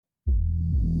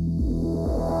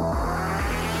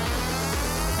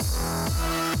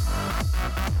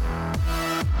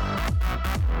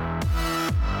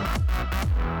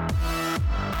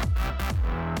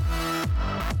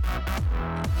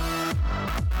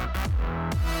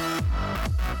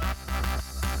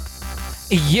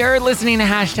You're listening to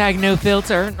Hashtag No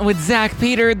Filter with Zach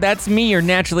Peter. That's me, your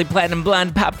naturally platinum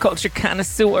blonde pop culture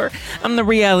connoisseur. I'm the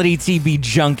reality TV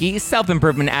junkie,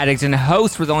 self-improvement addict, and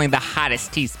host with only the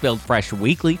hottest tea spilled fresh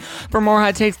weekly. For more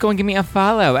hot takes, go and give me a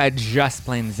follow at Just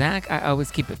Plain Zach. I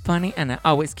always keep it funny and I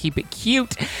always keep it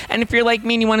cute. And if you're like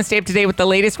me and you want to stay up to date with the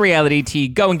latest reality tea,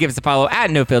 go and give us a follow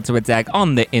at No Filter with Zach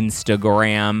on the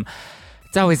Instagram.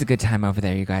 It's always a good time over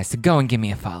there, you guys. So go and give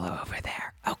me a follow over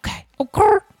there. Okay.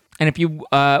 And if you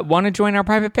want to join our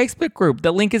private Facebook group,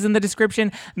 the link is in the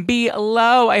description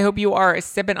below. I hope you are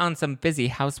sipping on some fizzy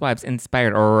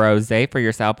Housewives-inspired rosé for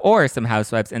yourself or some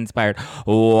Housewives-inspired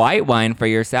white wine for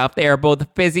yourself. They are both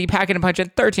fizzy, packing a punch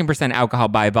at 13% alcohol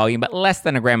by volume, but less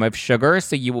than a gram of sugar,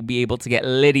 so you will be able to get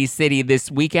Liddy City this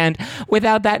weekend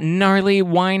without that gnarly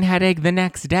wine headache the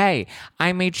next day.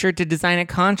 I made sure to design it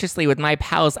consciously with my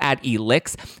pals at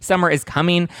Elix. Summer is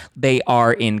coming. They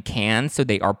are in cans, so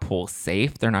they are pool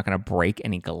safe. They're not going to break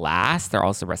any glass. They're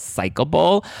also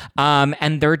recyclable.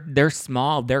 And they're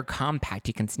small. They're compact.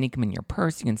 You can sneak them in your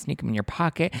purse. You can sneak them in your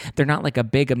pocket. They're not like a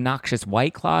big obnoxious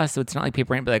White Claw. So it's not like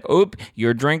people are going to be like, oop,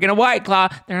 you're drinking a White Claw.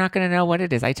 They're not going to know what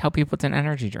it is. I tell people it's an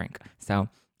energy drink. So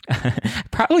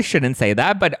probably shouldn't say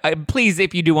that, but please,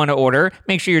 if you do want to order,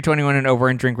 make sure you're 21 and over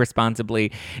and drink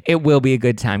responsibly. It will be a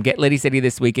good time. Get Liddy City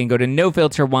this weekend. Go to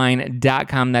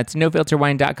nofilterwine.com. That's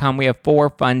nofilterwine.com. We have 4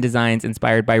 fun designs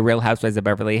inspired by Real Housewives of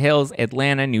Beverly Hills,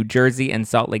 Atlanta, New Jersey, and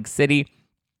Salt Lake City.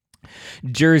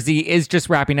 Jersey is just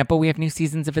wrapping up, but we have new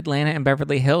seasons of Atlanta and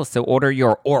Beverly Hills. So order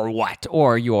your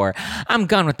I'm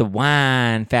gone with the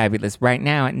wine fabulous right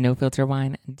now at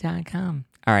nofilterwine.com.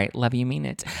 All right, love you, mean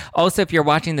it. Also, if you're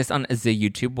watching this on the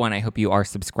YouTube one, I hope you are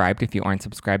subscribed. If you aren't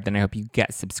subscribed, then I hope you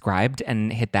get subscribed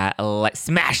and hit that,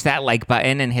 smash that like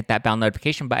button and hit that bell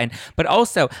notification button. But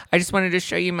also, I just wanted to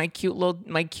show you my cutie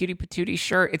patootie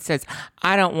shirt. It says,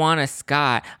 I don't want a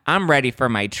Scott. I'm ready for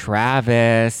my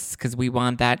Travis, because we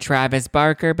want that Travis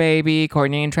Barker, baby.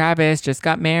 Courtney and Travis just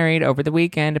got married over the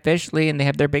weekend officially, and they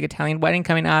have their big Italian wedding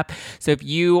coming up. So if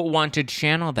you want to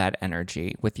channel that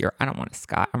energy with your, I don't want a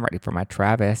Scott, I'm ready for my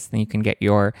Travis, then you can get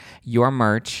your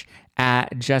merch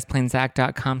at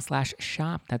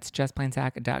justplainzach.com/shop. That's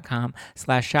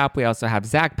justplainzach.com/shop. We also have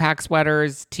Zach Pack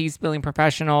sweaters, Tea Spilling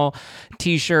Professional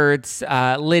t-shirts,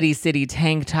 Liddy City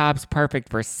tank tops, perfect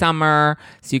for summer.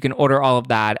 So you can order all of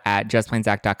that at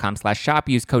justplainzach.com/shop.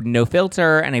 Use code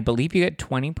NOFILTER, and I believe you get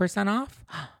 20% off.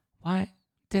 What?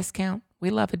 Discount? We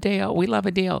love a deal.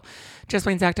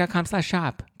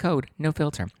 JustPlainZach.com/shop. Code no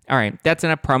filter. All right, that's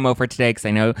enough promo for today, because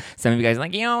I know some of you guys are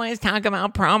like, you always talk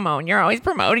about promo and you're always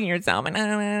promoting yourself.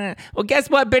 And well, guess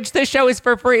what, bitch? This show is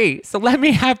for free. So let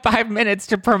me have 5 minutes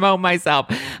to promote myself.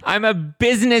 I'm a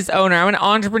business owner. I'm an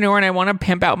entrepreneur, and I want to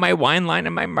pimp out my wine line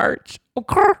and my merch.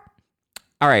 Okay.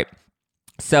 All right.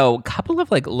 So a couple of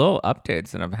little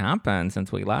updates that have happened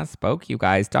since we last spoke, you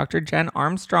guys. Dr. Jen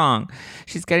Armstrong,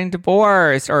 she's getting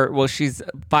divorced, she's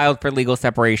filed for legal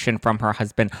separation from her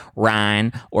husband,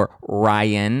 Ryan.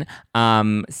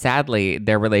 Sadly,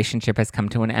 their relationship has come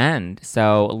to an end.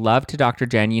 So love to Dr.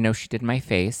 Jen. You know, she did my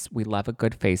face. We love a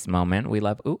good face moment. We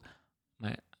love,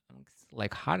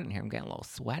 it's hot in here. I'm getting a little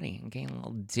sweaty. I'm getting a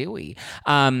little dewy.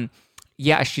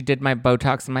 Yeah, she did my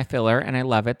Botox and my filler, and I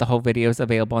love it. The whole video is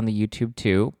available on the YouTube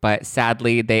too, but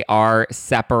sadly, they are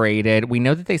separated. We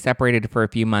know that they separated for a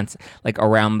few months,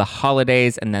 around the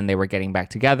holidays, and then they were getting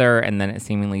back together, and then it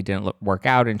seemingly didn't work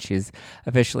out, and she's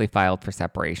officially filed for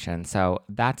separation. So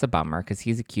that's a bummer, because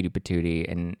he's a cutie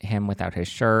patootie, and him without his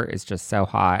shirt is just so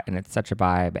hot, and it's such a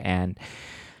vibe. And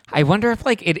I wonder if,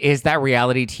 it is that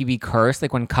reality TV curse,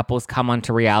 when couples come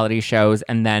onto reality shows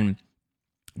and then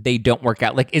they don't work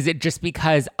out. Is it just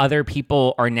because other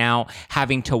people are now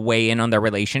having to weigh in on their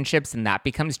relationships and that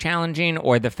becomes challenging?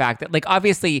 Or the fact that,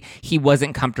 obviously he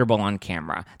wasn't comfortable on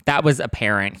camera. That was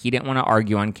apparent. He didn't want to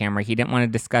argue on camera. He didn't want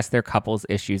to discuss their couple's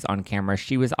issues on camera.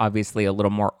 She was obviously a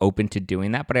little more open to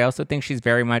doing that, but I also think she's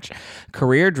very much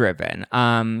career driven.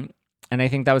 And I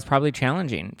think that was probably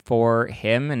challenging for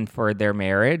him and for their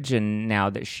marriage. And now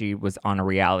that she was on a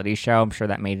reality show, I'm sure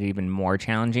that made it even more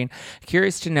challenging.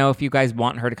 Curious to know if you guys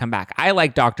want her to come back. I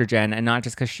like Dr. Jen, and not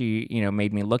just because she,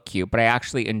 made me look cute, but I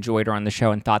actually enjoyed her on the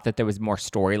show and thought that there was more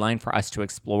storyline for us to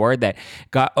explore that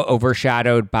got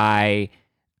overshadowed by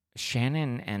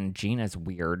Shannon and Gina's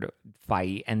weird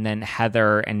fight, and then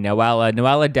Heather and Noella.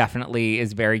 Noella definitely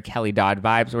is very Kelly Dodd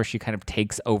vibes, where she kind of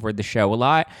takes over the show a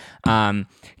lot.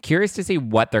 Curious to see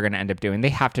what they're going to end up doing. They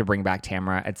have to bring back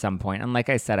Tamara at some point. And like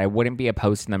I said, I wouldn't be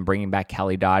opposed to them bringing back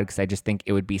Kelly Dodd, because I just think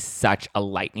it would be such a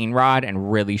lightning rod and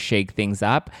really shake things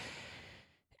up.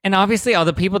 And obviously, all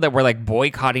the people that were like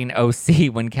boycotting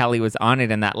OC when Kelly was on it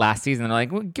in that last season, they're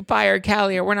like, fire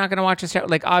Kelly or we're not going to watch the show.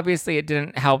 Like, obviously, it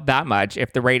didn't help that much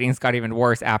if the ratings got even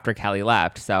worse after Kelly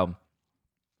left. So,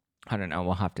 I don't know.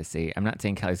 We'll have to see. I'm not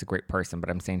saying Kelly's a great person, but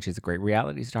I'm saying she's a great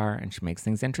reality star and she makes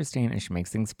things interesting and she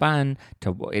makes things fun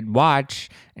to watch.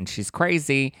 And she's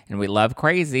crazy and we love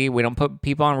crazy. We don't put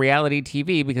people on reality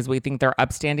TV because we think they're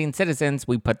upstanding citizens.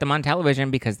 We put them on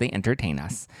television because they entertain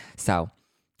us. So,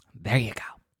 there you go.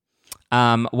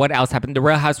 What else happened? The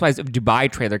Real Housewives of Dubai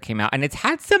trailer came out, and it's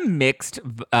had some mixed,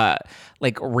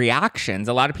 reactions.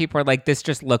 A lot of people are like, "This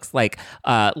just looks like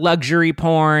luxury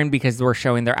porn because we're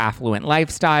showing their affluent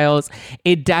lifestyles."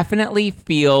 It definitely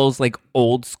feels like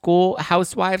old school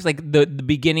Housewives, like the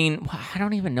beginning. I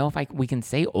don't even know if we can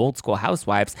say old school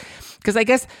Housewives, because I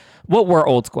guess. What were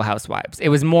old school housewives? It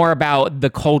was more about the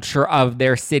culture of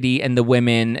their city and the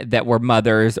women that were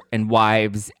mothers and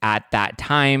wives at that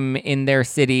time in their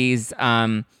cities,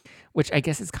 which I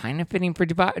guess is kind of fitting for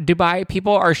Dubai.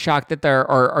 People are shocked that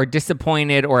are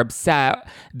disappointed or upset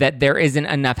that there isn't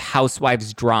enough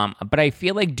housewives drama. But I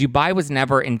feel like Dubai was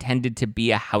never intended to be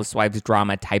a housewives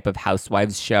drama type of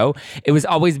housewives show. It was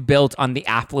always built on the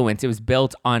affluence. It was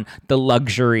built on the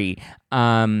luxury.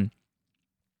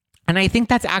 And I think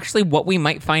that's actually what we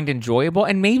might find enjoyable.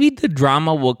 And maybe the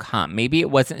drama will come. Maybe it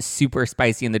wasn't super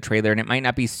spicy in the trailer and it might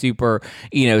not be super,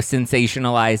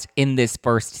 sensationalized in this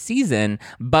first season.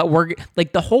 But we're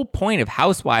like the whole point of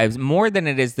Housewives, more than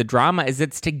it is the drama, is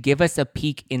it's to give us a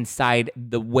peek inside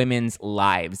the women's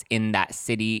lives in that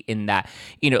city, in that,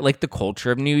 like the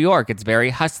culture of New York. It's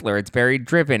very hustler. It's very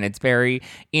driven. It's very,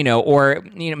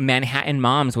 Manhattan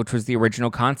Moms, which was the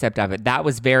original concept of it. That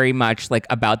was very much like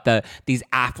about these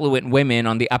affluent women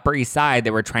on the Upper East Side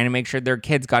that were trying to make sure their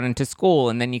kids got into school.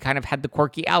 And then you kind of had the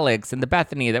quirky Alex and the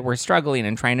Bethany that were struggling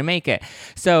and trying to make it.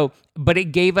 So, but it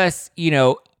gave us,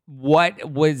 what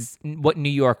New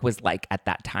York was like at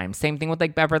that time. Same thing with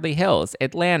like Beverly Hills,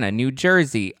 Atlanta, New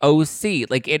Jersey, OC.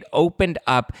 Like it opened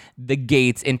up the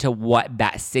gates into what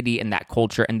that city and that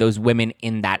culture and those women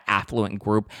in that affluent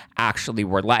group actually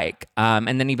were like.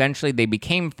 And then eventually they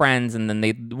became friends and then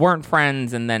they weren't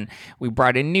friends. And then we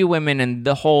brought in new women and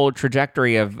the whole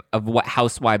trajectory of what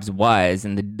Housewives was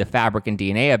and the fabric and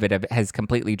DNA of it has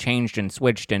completely changed and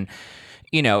switched and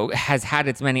has had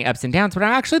its many ups and downs, but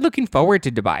I'm actually looking forward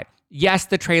to Dubai. Yes,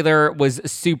 the trailer was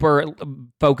super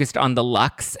focused on the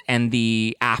luxe and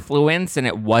the affluence, and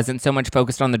it wasn't so much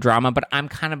focused on the drama, but I'm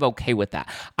kind of okay with that.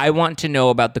 I want to know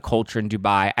about the culture in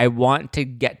Dubai. I want to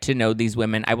get to know these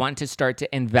women. I want to start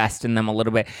to invest in them a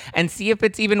little bit and see if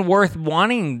it's even worth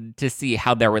wanting to see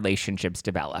how their relationships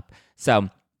develop. So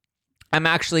I'm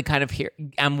actually kind of here.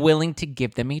 I'm willing to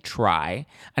give them a try,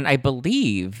 and I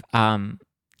believe...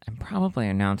 I'm probably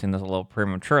announcing this a little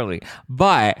prematurely,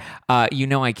 but I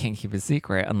can't keep a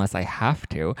secret unless I have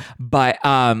to. But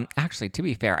actually, to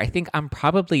be fair, I think I'm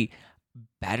probably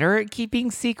better at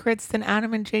keeping secrets than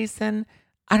Adam and Jason.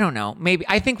 I don't know. Maybe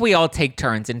I think we all take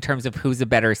turns in terms of who's a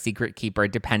better secret keeper,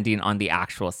 depending on the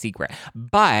actual secret.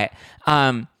 But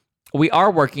we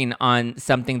are working on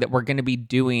something that we're going to be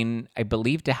doing, I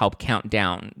believe, to help count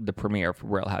down the premiere for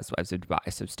Real Housewives of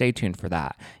Dubai. So stay tuned for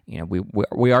that.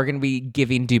 We are going to be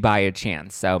giving Dubai a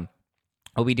chance. So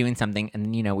we'll be doing something.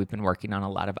 And, we've been working on a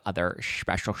lot of other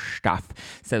special stuff.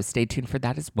 So stay tuned for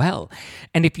that as well.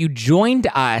 And if you joined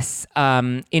us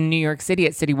in New York City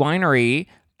at City Winery,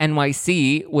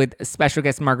 NYC with special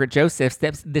guest Margaret Josephs,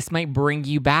 this might bring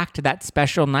you back to that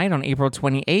special night on April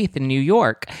 28th in New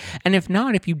York. And if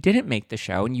not, if you didn't make the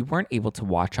show and you weren't able to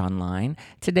watch online,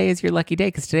 today is your lucky day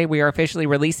because today we are officially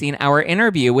releasing our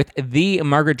interview with the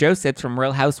Margaret Josephs from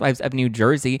Real Housewives of New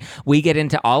Jersey. We get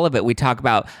into all of it. We talk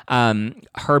about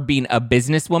her being a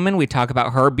businesswoman. We talk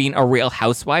about her being a real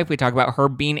housewife. We talk about her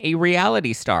being a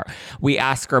reality star. We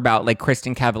ask her about like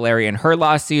Kristen Cavallari and her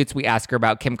lawsuits. We ask her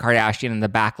about Kim Kardashian and the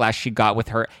backlash she got with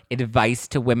her advice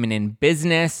to women in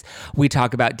business. We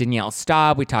talk about Danielle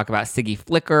Staub. We talk about Siggy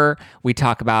Flicker. We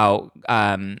talk about,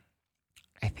 I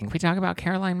think we talk about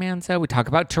Caroline Manzo. We talk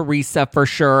about Teresa for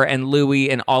sure and Louie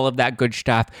and all of that good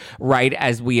stuff right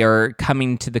as we are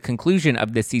coming to the conclusion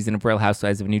of this season of Real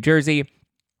Housewives of New Jersey.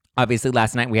 Obviously,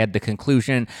 last night we had the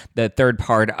conclusion, the third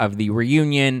part of the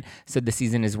reunion. So the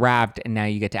season is wrapped, and now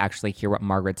you get to actually hear what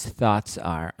Margaret's thoughts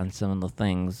are on some of the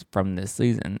things from this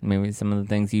season. Maybe some of the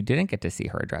things you didn't get to see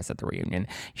her address at the reunion.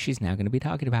 She's now going to be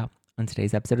talking about on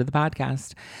today's episode of the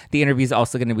podcast. The interview is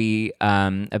also going to be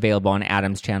available on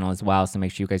Adam's channel as well. So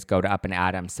make sure you guys go to Up and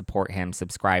Adam, support him,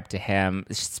 subscribe to him,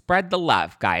 spread the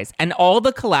love, guys. And all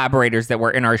the collaborators that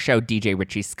were in our show, DJ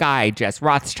Richie Sky, Jess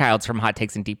Rothschilds from Hot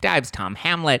Takes and Deep Dives, Tom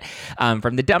Hamlet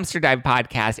from the Dumpster Dive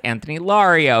podcast, Anthony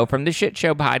Lario from the Shit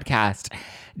Show podcast,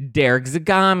 Derek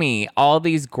Zagami, all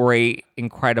these great,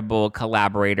 incredible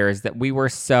collaborators that we were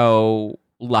so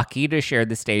lucky to share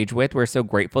the stage with. We're so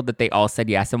grateful that they all said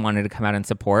yes and wanted to come out and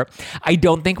support. I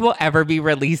don't think we'll ever be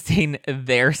releasing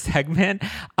their segment.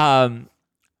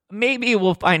 Maybe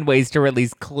we'll find ways to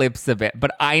release clips of it,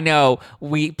 but I know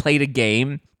we played a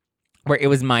game where it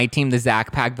was my team, the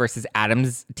Zach Pack, versus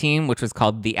Adam's team, which was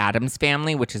called the Adams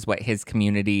Family, which is what his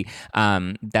community,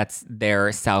 that's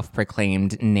their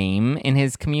self-proclaimed name in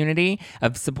his community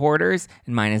of supporters,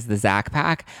 and mine is the Zach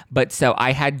Pack. But so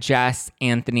I had Jess,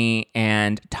 Anthony,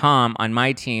 and Tom on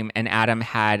my team, and Adam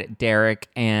had Derek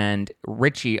and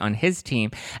Richie on his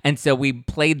team. And so we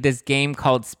played this game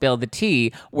called Spill the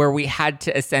Tea, where we had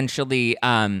to essentially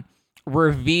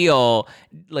reveal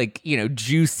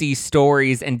juicy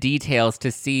stories and details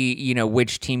to see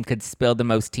which team could spill the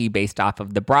most tea based off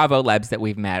of the Bravo Lebs that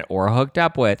we've met or hooked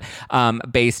up with,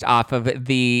 based off of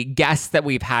the guests that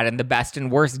we've had and the best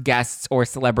and worst guests or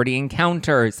celebrity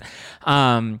encounters.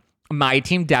 My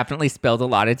team definitely spilled a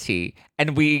lot of tea, and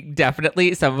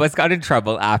some of us got in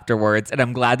trouble afterwards, and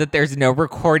I'm glad that there's no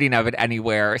recording of it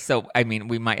anywhere. So, I mean,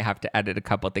 we might have to edit a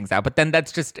couple of things out, but then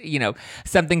that's just,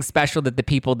 something special that the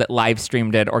people that live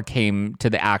streamed it or came to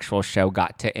the actual show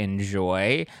got to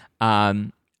enjoy. I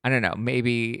don't know,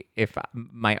 maybe if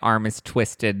my arm is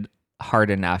twisted hard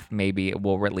enough, maybe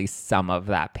we'll release some of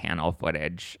that panel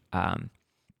footage,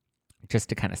 just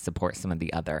to kind of support some of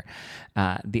the other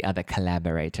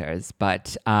collaborators.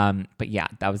 But yeah,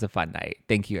 that was a fun night.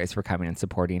 Thank you guys for coming and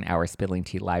supporting our Spilling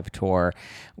Tea live tour.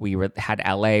 We had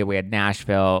LA, we had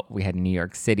Nashville, we had New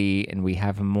York City, and we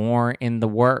have more in the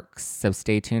works. So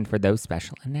stay tuned for those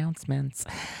special announcements.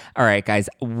 All right, guys,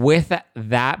 with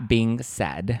that being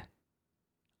said,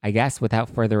 I guess without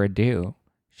further ado,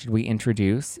 should we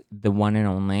introduce the one and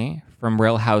only from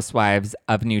Real Housewives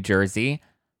of New Jersey,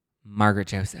 Margaret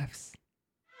Josephs.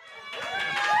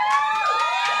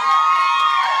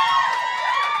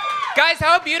 Guys,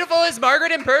 how beautiful is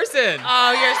Margaret in person?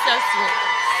 Oh, you're so sweet.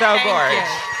 So Thank gorge.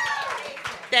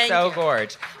 Thank So you.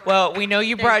 gorge. Well, we know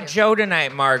you brought you. Joe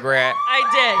tonight, Margaret.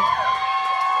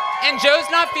 I And Joe's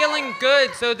not feeling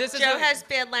good, so this did. is... Joe has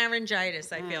bad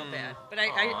laryngitis. I feel bad. But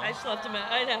I slept him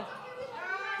out. I know.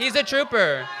 He's a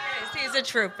trooper. He's a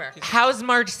trooper. How's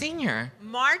Marge Sr.?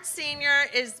 Marge Sr.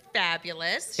 is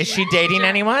fabulous. Is she dating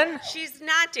anyone? She's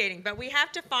not dating, but we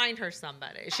have to find her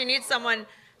somebody. She needs someone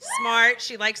smart.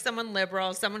 She likes someone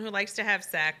liberal, someone who likes to have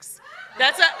sex. No,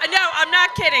 I'm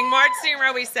not kidding. Marge Sr.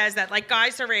 always says that. Like,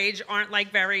 guys her age aren't,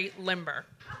 like, very limber.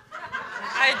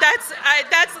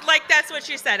 That's what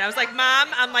she said. I was like, Mom,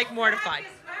 I'm, like, mortified.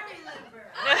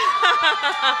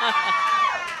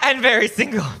 And very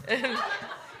single.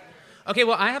 Okay,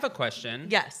 well, I have a question.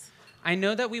 Yes. I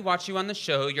know that we watch you on the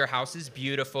show. Your house is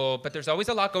beautiful, but there's always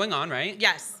a lot going on, right?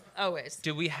 Yes. Always.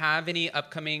 Do we have any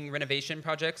upcoming renovation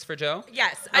projects for Joe?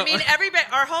 Yes. I mean,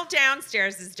 our whole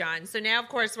downstairs is done. So now, of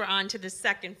course, we're on to the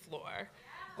second floor,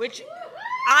 which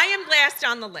I am last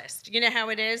on the list. You know how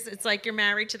it is? It's like you're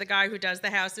married to the guy who does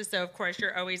the houses, so of course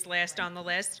you're always last on the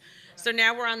list. So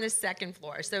now we're on the second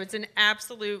floor. So it's an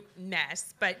absolute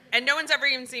mess. And no one's ever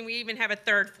even seen, we even have a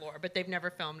third floor, but they've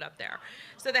never filmed up there.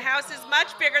 So the house is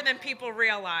much bigger than people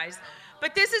realize.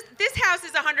 But this house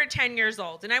is 110 years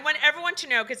old, and I want everyone to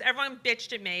know, because everyone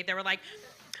bitched at me. They were like,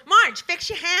 Marge, fix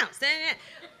your house.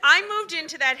 I moved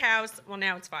into that house, well,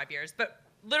 now it's 5 years, but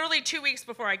literally 2 weeks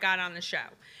before I got on the show.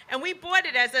 And we bought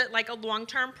it as a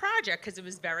long-term project, because it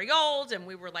was very old, and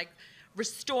we were like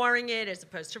restoring it as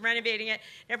opposed to renovating it.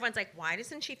 And everyone's like, why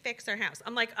doesn't she fix her house?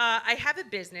 I'm like, I have a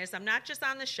business. I'm not just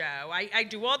on the show. I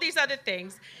do all these other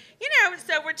things.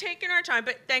 So we're taking our time,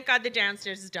 but thank God the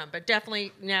downstairs is done. But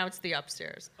definitely now it's the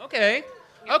upstairs. Okay,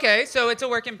 so it's a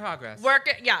work in progress.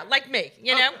 Like me,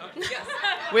 you know? Yes.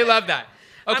 We love that.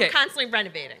 Okay. I'm constantly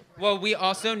renovating. Well, we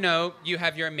also know you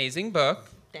have your amazing book.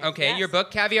 Yes. Your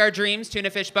book, Caviar Dreams, Tuna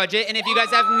Fish Budget. And if you guys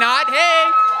have not,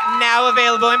 Now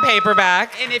available in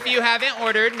paperback. and if you haven't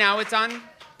ordered, now it's on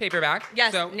paperback.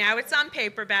 Yes, So, now it's on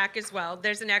paperback as well.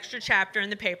 There's an extra chapter in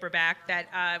the paperback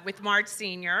that with Marge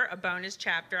Sr., a bonus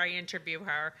chapter, I interview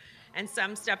her, and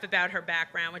some stuff about her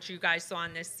background, which you guys saw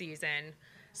in this season.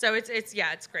 So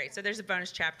it's great. So there's a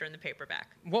bonus chapter in the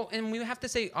paperback. well, and we have to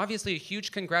say, obviously, a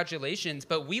huge congratulations.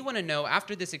 But we want to know,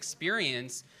 after this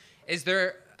experience, is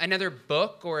there another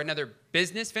book or another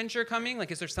business venture coming?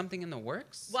 Like, is there something in the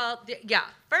works? Well, yeah.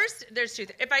 First, there's two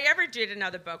things. If I ever did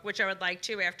another book, which I would like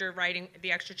to after writing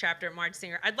the extra chapter at Marge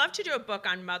Singer, I'd love to do a book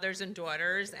on mothers and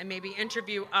daughters and maybe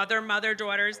interview other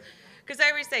mother-daughters. Because I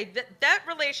always say that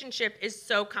relationship is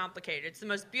so complicated. It's the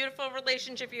most beautiful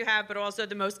relationship you have, but also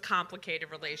the most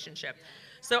complicated relationship.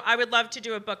 So I would love to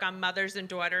do a book on mothers and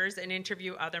daughters and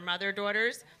interview other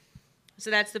mother-daughters.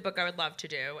 So that's the book I would love to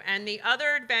do. And the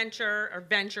other venture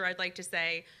I'd like to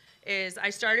say is I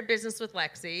started business with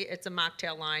Lexi. It's a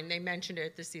mocktail line. They mentioned it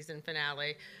at the season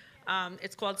finale.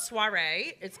 It's called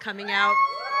Soiree. It's coming out.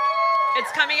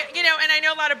 It's coming, and I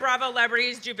know a lot of Bravo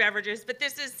celebrities do beverages, but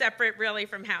this is separate really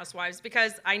from Housewives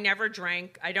because I never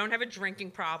drink. I don't have a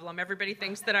drinking problem. Everybody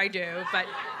thinks that I do,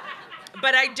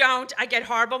 but I don't. I get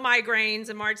horrible migraines,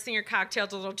 and Marge Singer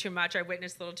cocktails a little too much. I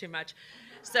witnessed a little too much.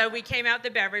 So we came out the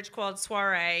beverage called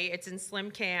Soiree. It's in slim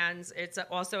cans. It's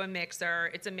also a mixer.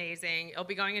 It's amazing. It'll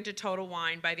be going into Total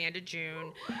Wine by the end of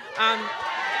June.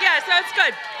 Yeah, so it's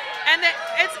good. And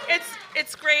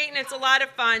it's great, and it's a lot of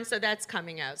fun, so that's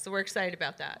coming out. So we're excited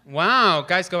about that. Wow.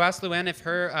 Guys, go ask Luann if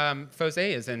her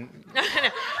Fosé is in. No.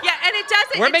 Yeah, and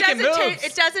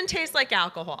it doesn't taste like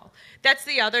alcohol. That's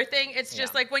the other thing. It's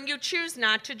just like when you choose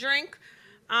not to drink,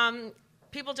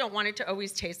 people don't want it to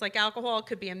always taste like alcohol. It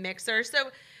could be a mixer.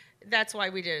 So that's why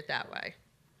we did it that way.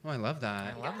 Oh, I love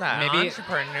that. I love that.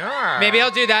 Entrepreneur. Maybe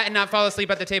I'll do that and not fall asleep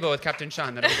at the table with Captain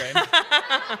Sean. That'll be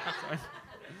great.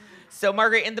 So,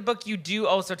 Margaret, in the book, you do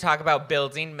also talk about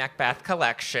building Macbeth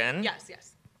Collection.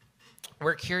 Yes.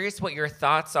 We're curious what your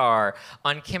thoughts are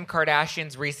on Kim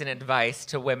Kardashian's recent advice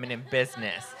to women in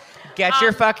business. Get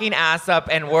your fucking ass up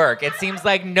and work. It seems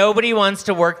like nobody wants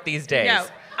to work these days. No.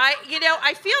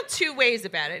 I feel two ways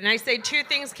about it, and I say two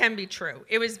things can be true.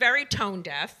 It was very tone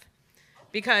deaf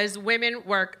because women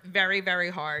work very, very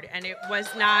hard, and it was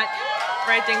not the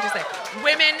right thing to say.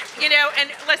 Women,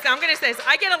 and listen, I'm going to say this.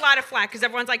 I get a lot of flack because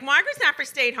everyone's like, Margaret's not for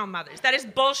stay-at-home mothers. That is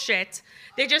bullshit.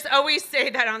 They just always say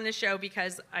that on the show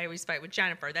because I always fight with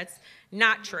Jennifer. That's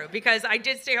not true because I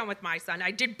did stay home with my son.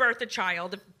 I did birth a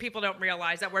child. People don't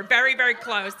realize that. We're very, very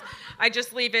close. I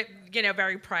just leave it,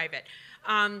 very private.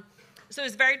 So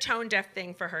it's a very tone-deaf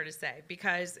thing for her to say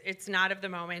because it's not of the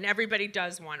moment. Everybody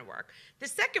does want to work. The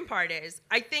second part is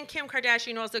I think Kim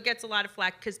Kardashian also gets a lot of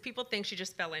flack because people think she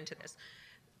just fell into this.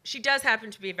 She does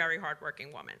happen to be a very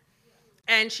hardworking woman,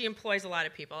 and she employs a lot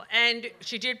of people, and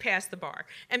she did pass the bar.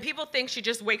 And people think she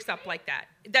just wakes up like that.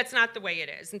 That's not the way it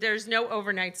is. There's no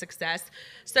overnight success.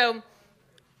 So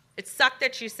it sucked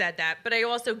that she said that, but I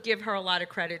also give her a lot of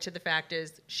credit to the fact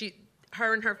is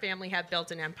her and her family have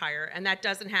built an empire, and that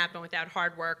doesn't happen without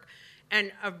hard work and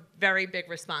a very big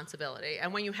responsibility.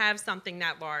 And when you have something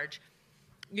that large,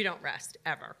 you don't rest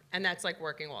ever, and that's like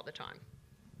working all the time.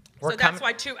 So that's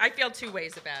why I feel two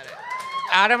ways about it.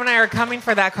 Adam and I are coming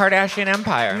for that Kardashian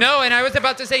empire. No, and I was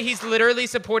about to say he's literally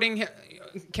supporting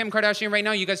Kim Kardashian right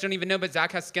now. You guys don't even know, but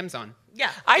Zach has Skims on.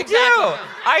 Yeah, I do.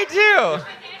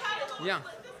 Yeah.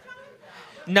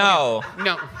 No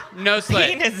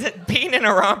slit. Being in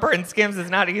a romper and Skims is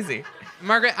not easy.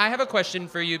 Margaret, I have a question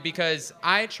for you because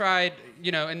I tried,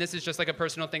 and this is just like a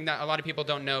personal thing that a lot of people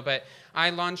don't know, but I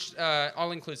launched an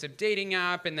all-inclusive dating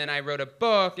app, and then I wrote a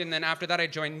book, and then after that I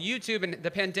joined YouTube, and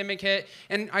the pandemic hit,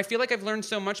 and I feel like I've learned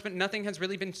so much, but nothing has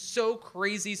really been so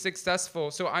crazy successful.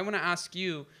 So I want to ask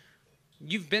you,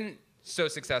 you've been so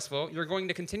successful, you're going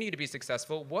to continue to be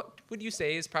successful. What would you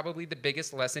say is probably the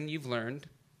biggest lesson you've learned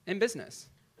in business?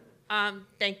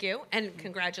 Thank you, and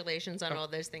congratulations on all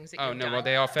those things that you've done. Oh, no, well,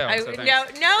 they all failed, so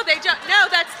thanks. No, they don't. No,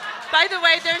 by the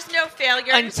way, there's no failures.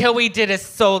 Until we did a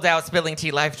sold-out Spilling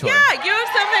Tea live tour. Yeah, you have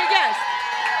something, yes.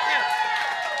 No.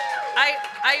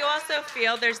 I also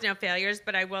feel there's no failures,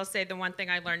 but I will say the one thing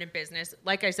I learned in business,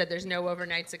 like I said, there's no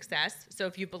overnight success. So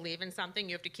if you believe in something,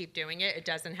 you have to keep doing it. It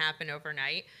doesn't happen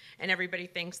overnight, and everybody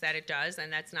thinks that it does,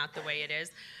 and that's not the way it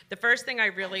is. The first thing I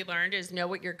really learned is know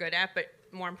what you're good at, but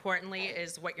more importantly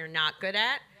is what you're not good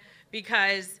at,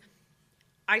 because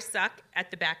I suck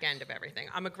at the back end of everything.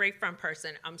 I'm a great front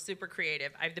person. I'm super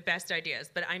creative. I have the best ideas,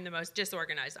 but I'm the most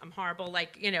disorganized. I'm horrible,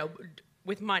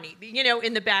 with money,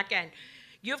 in the back end.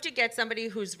 You have to get somebody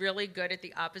who's really good at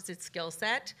the opposite skill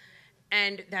set,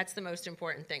 and that's the most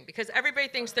important thing, because everybody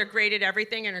thinks they're great at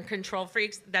everything and are control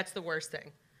freaks. That's the worst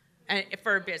thing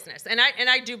for a business, and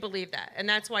I do believe that, and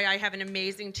that's why I have an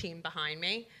amazing team behind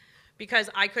me, because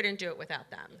I couldn't do it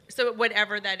without them. So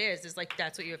whatever that is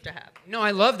that's what you have to have. No, I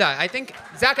love that.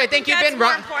 Zach, I think you've that's been more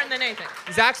wrong. important than anything.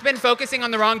 Zach's been focusing on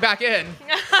the wrong back end.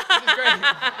 This is great.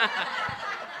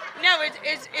 No,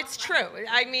 it's true.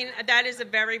 I mean, that is a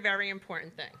very, very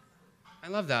important thing. I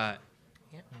love that.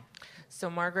 Yeah. So,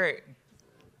 Margaret,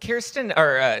 Kristen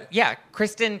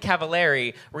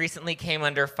Cavallari recently came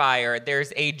under fire.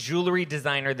 There's a jewelry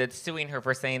designer that's suing her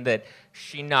for saying that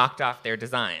she knocked off their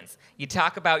designs. You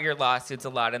talk about your lawsuits a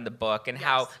lot in the book and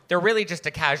how they're really just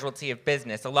a casualty of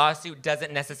business. A lawsuit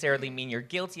doesn't necessarily mean you're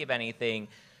guilty of anything.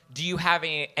 Do you have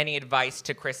any advice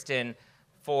to Kristen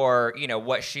for,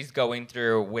 what she's going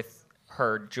through with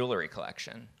her jewelry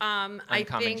collection?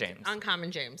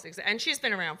 Uncommon James. And she's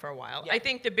been around for a while. Yeah. I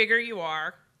think the bigger you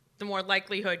are, the more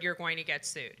likelihood you're going to get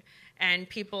sued. And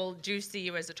people do see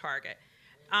you as a target.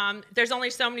 There's only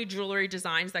so many jewelry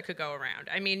designs that could go around.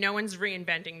 I mean, no one's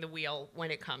reinventing the wheel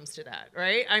when it comes to that,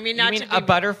 right? I mean, a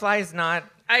butterfly is not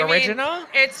original?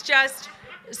 It's just,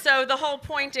 so the whole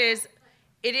point is,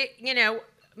 I'm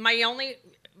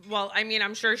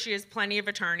sure she has plenty of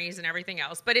attorneys and everything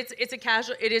else, but it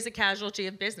is a casualty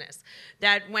of business.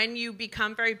 That when you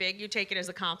become very big, you take it as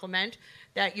a compliment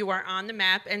that you are on the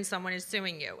map and someone is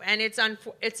suing you, and it's an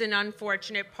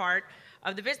unfortunate part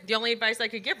of the business. The only advice I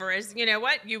could give her is,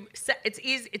 it's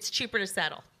easy, it's cheaper to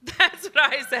settle. That's what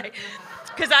I say,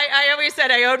 because I always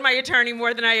said I owed my attorney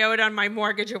more than I owed on my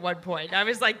mortgage at one point. I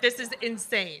was like, this is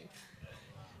insane.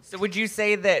 So would you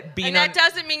say that that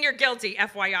doesn't mean you're guilty,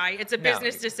 FYI. It's a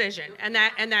business decision, and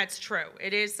that's true.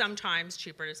 It is sometimes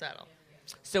cheaper to settle.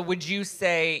 So would you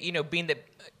say, being that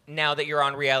now that you're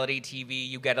on reality TV,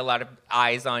 you get a lot of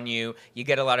eyes on you, you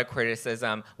get a lot of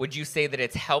criticism, would you say that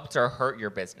it's helped or hurt your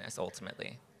business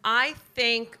ultimately? I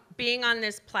think being on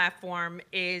this platform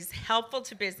is helpful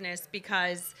to business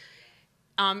because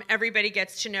everybody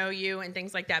gets to know you and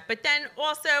things like that. But then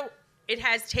also, it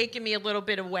has taken me a little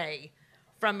bit away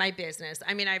from my business.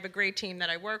 I mean, I have a great team that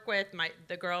I work with.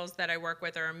 The girls that I work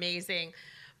with are amazing,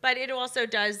 but it also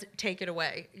does take it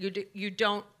away.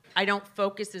 I don't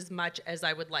focus as much as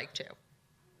I would like to.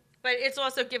 But it's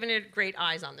also given it great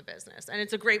eyes on the business, and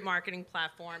it's a great marketing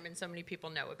platform, and so many people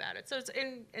know about it. So it's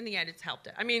in the end, it's helped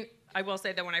it. I mean, I will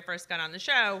say that when I first got on the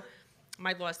show,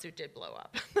 my lawsuit did blow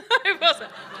up. I will say,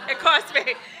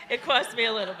 it cost me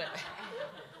a little bit.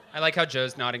 I like how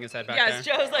Joe's nodding his head back there. Yes,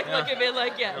 Joe's looking at me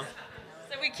like yes. Yeah.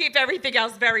 So we keep everything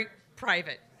else very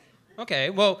private. Okay,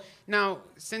 well, now,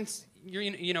 since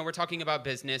we're talking about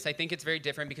business, I think it's very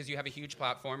different because you have a huge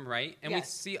platform, right? And we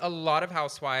see a lot of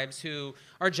housewives who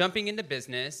are jumping into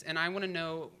business, and I want to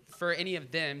know, for any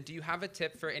of them, do you have a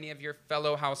tip for any of your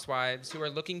fellow housewives who are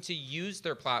looking to use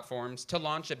their platforms to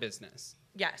launch a business?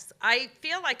 Yes, I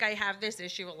feel like I have this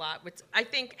issue a lot. I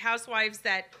think housewives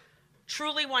that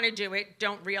truly want to do it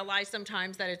don't realize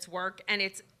sometimes that it's work, and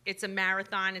it's a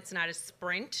marathon, it's not a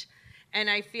sprint. And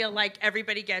I feel like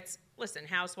everybody gets, listen,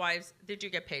 housewives, they do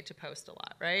get paid to post a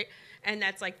lot, right? And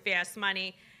that's like fast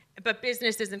money, but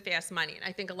business isn't fast money. And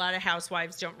I think a lot of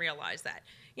housewives don't realize that.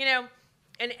 And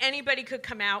anybody could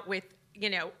come out with,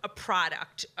 a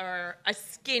product or a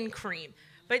skin cream,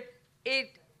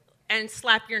 and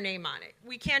slap your name on it.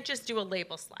 We can't just do a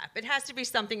label slap. It has to be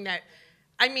something that,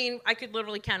 I could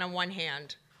literally count on one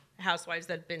hand housewives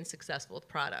that have been successful with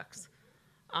products.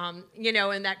 In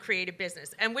that creative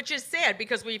business, and which is sad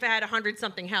because we've had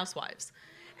 100-something housewives,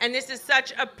 and this is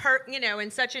such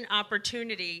and such an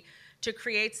opportunity to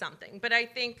create something. But I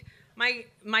think my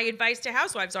advice to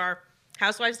housewives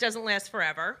doesn't last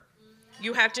forever.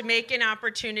 You have to make an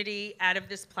opportunity out of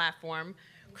this platform,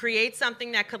 create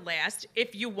something that could last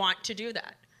if you want to do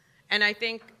that. And I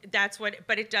think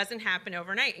but it doesn't happen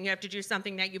overnight, and you have to do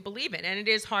something that you believe in, and it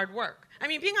is hard work.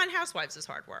 Being on Housewives is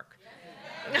hard work.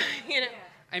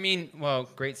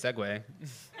 Great segue.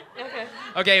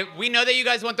 Okay, we know that you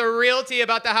guys want the real tea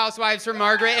about the housewives from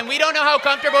Margaret, and we don't know how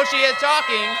comfortable she is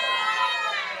talking.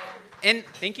 And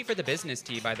thank you for the business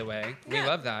tea, by the way. We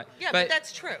love that. Yeah, but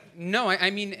that's true. No,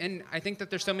 and I think that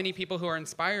there's so many people who are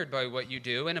inspired by what you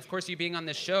do. And of course, you being on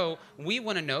this show, we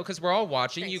want to know, because we're all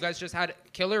watching. Thanks. You guys just had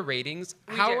killer ratings.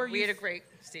 We had a great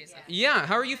season. Yeah,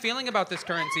 how are you feeling about this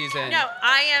current season? No,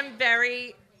 I'm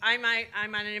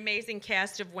on an amazing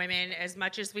cast of women. As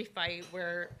much as we fight,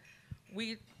 going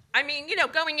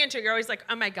into it, you're always like,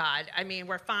 oh my God,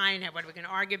 we're fine. What are we going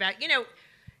to argue about?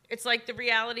 It's like the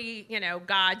reality,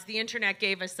 gods, the internet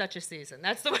gave us such a season.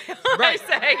 That's the way I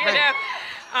say,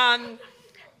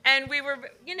 And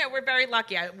we're very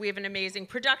lucky. We have an amazing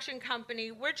production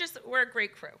company. We're a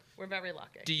great crew. We're very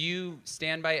lucky. Do you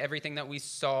stand by everything that we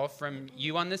saw from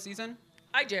you on this season?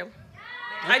 I do. Okay.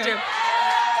 I do.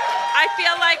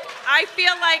 I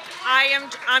feel like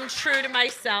I'm true to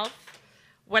myself.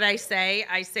 What I say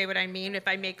what I mean. If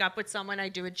I make up with someone, I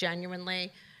do it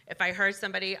genuinely. If I hurt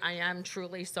somebody, I am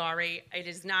truly sorry. It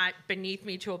is not beneath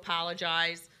me to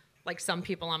apologize, like some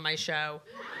people on my show.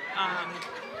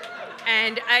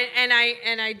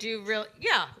 I do really,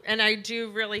 yeah, and I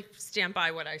do really stand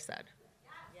by what I said.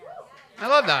 I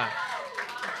love that.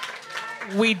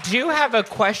 We do have a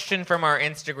question from our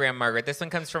Instagram, Margaret. This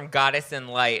one comes from Goddess in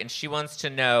Light, and she wants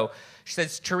to know, she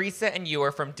says, Teresa and you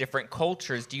are from different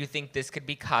cultures. Do you think this could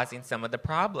be causing some of the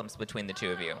problems between the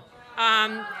two of you?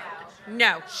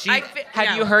 No.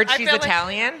 Have you heard she's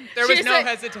Italian? There was no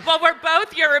hesitation. Well, we're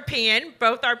both European.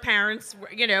 Both our parents,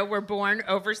 were born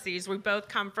overseas. We both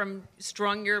come from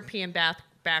strong European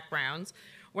backgrounds.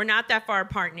 We're not that far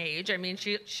apart in age. I mean,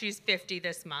 she's 50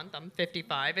 this month. I'm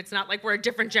 55. It's not like we're a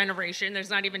different generation. There's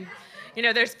not even,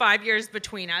 there's 5 years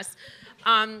between us.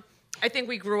 I think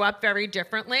we grew up very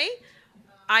differently.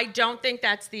 I don't think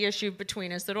that's the issue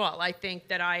between us at all. I think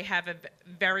that I have a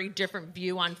very different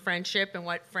view on friendship and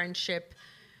what friendship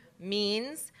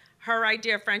means. Her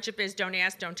idea of friendship is don't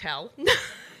ask, don't tell.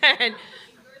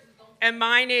 And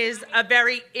mine is a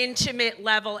very intimate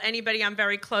level. Anybody I'm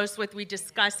very close with, we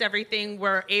discuss everything.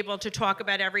 We're able to talk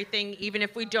about everything. Even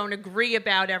if we don't agree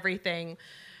about everything,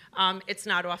 it's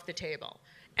not off the table.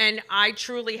 And I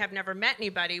truly have never met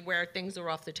anybody where things are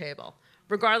off the table.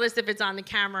 Regardless if it's on the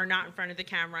camera or not in front of the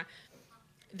camera,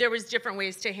 there was different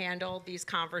ways to handle these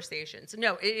conversations.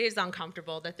 No, it is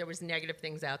uncomfortable that there was negative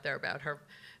things out there about her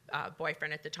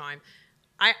boyfriend at the time.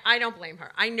 I don't blame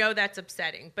her. I know that's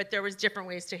upsetting, but there was different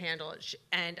ways to handle it,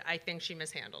 and I think she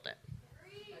mishandled it.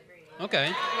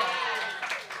 Okay.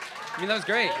 I mean, that was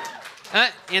great.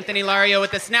 Anthony Lario with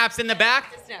the snaps in the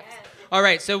back. Snaps. All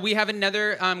right, so we have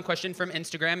another question from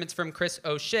Instagram. It's from Chris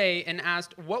O'Shea and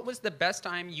asked, what was the best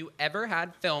time you ever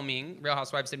had filming Real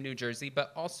Housewives of New Jersey,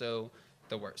 but also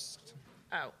the worst?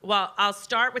 Oh, well, I'll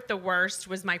start with the worst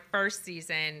was my first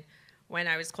season when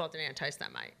I was called an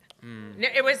anti-Semite.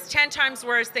 It was 10 times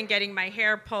worse than getting my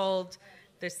hair pulled,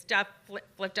 the stuff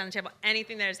flipped on the table,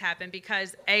 anything that has happened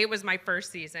because A, it was my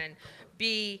first season.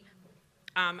 B,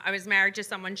 I was married to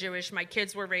someone Jewish. My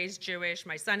kids were raised Jewish.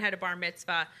 My son had a bar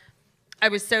mitzvah. I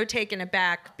was so taken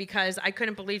aback because I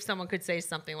couldn't believe someone could say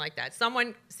something like that.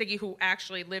 Someone, Siggy, who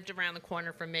actually lived around the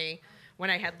corner from me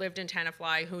when I had lived in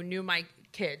Tenafly, who knew my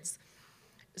kids.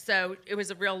 So it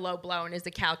was a real low blow and is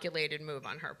a calculated move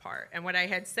on her part. And what I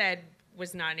had said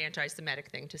was not an anti-Semitic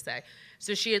thing to say.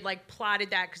 So she had plotted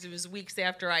that because it was weeks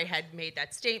after I had made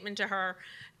that statement to her.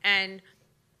 And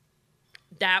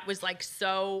that was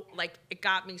so, it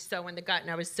got me so in the gut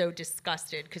and I was so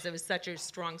disgusted because it was such a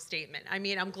strong statement. I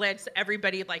mean, I'm glad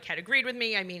everybody had agreed with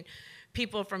me. I mean,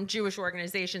 people from Jewish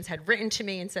organizations had written to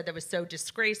me and said that was so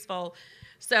disgraceful.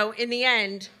 So in the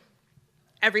end,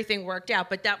 everything worked out,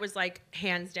 but that was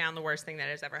hands down the worst thing that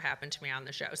has ever happened to me on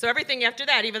the show. So everything after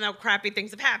that, even though crappy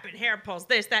things have happened, hair pulls,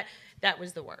 this, that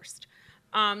was the worst.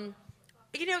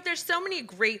 There's so many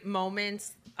great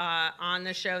moments on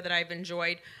the show that I've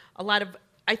enjoyed. A lot of,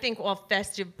 I think, all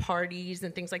festive parties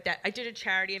and things like that. I did a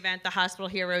charity event, the Hospital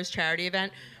Heroes charity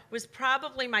event, was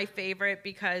probably my favorite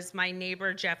because my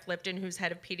neighbor, Jeff Lipton, who's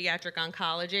head of pediatric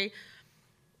oncology,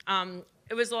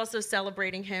 it was also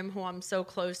celebrating him, who I'm so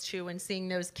close to, and seeing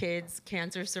those kids,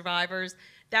 cancer survivors.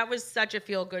 That was such a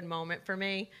feel-good moment for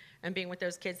me, and being with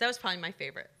those kids. That was probably my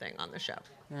favorite thing on the show.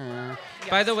 Yes.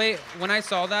 By the way, when I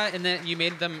saw that, and then you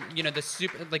made them, the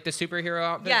superhero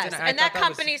outfits. Yes, and that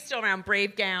company's still around,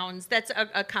 Brave Gowns. That's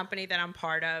a company that I'm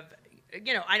part of.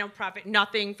 I don't profit.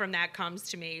 Nothing from that comes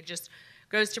to me. It just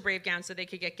goes to Brave Gowns so they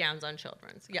could get gowns on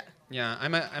children's. Yeah. Yeah,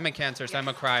 I'm a cancer, so I'm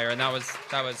a crier, and that was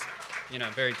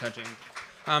very touching.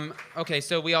 Okay,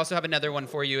 so we also have another one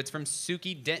for you. It's from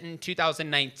Suki Denton,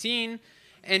 2019.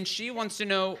 And she wants to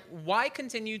know, why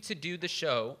continue to do the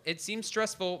show? It seems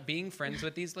stressful being friends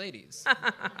with these ladies.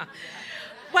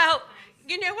 Well,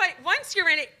 you know what? Once you're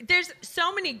in it, there's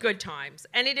so many good times,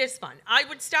 and it is fun. I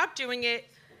would stop doing it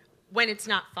when it's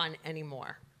not fun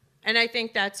anymore. And I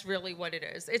think that's really what it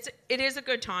is. It is a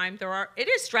good time. It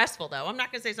is stressful, though. I'm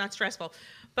not going to say it's not stressful.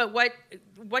 But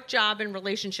what job and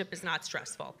relationship is not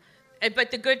stressful? But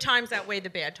the good times outweigh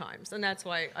the bad times, and that's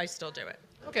why I still do it.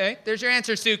 Okay, there's your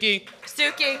answer, Suki.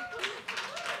 Suki.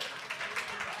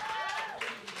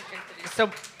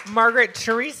 So, Margaret,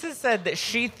 Teresa said that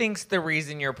she thinks the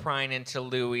reason you're prying into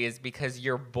Louis is because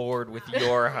you're bored with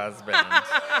your husband.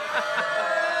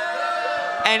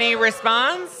 Any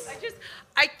response?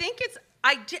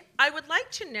 I would like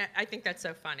to know. I think that's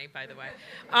so funny, by the way.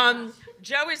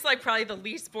 Joe is probably the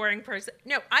least boring person.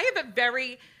 No, I have a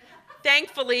very,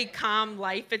 thankfully, calm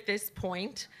life at this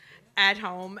point. At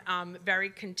home, very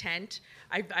content.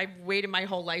 I've waited my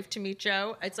whole life to meet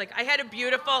Joe. It's I had a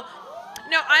beautiful,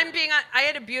 I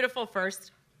had a beautiful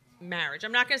first marriage.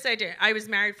 I'm not going to say I didn't. I was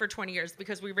married for 20 years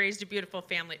because we raised a beautiful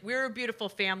family. We were a beautiful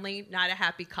family, not a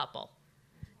happy couple.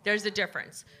 There's a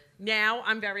difference. Now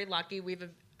I'm very lucky. We're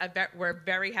a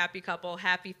very happy couple,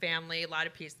 happy family, a lot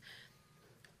of peace.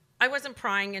 I wasn't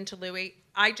prying into Louis.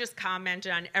 I just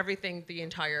commented on everything the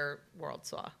entire world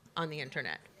saw on the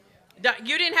internet.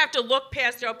 You didn't have to look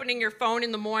past opening your phone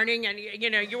in the morning and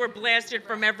you were blasted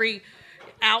from every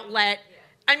outlet.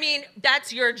 I mean,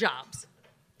 that's your jobs.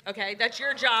 Okay? That's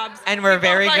your jobs. And we're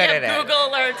very good at it. Google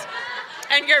alerts.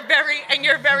 And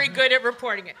you're very good at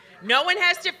reporting it. No one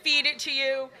has to feed it to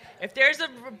you. If there's a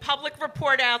public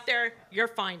report out there, you're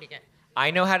finding it.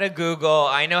 I know how to Google.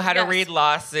 I know how to read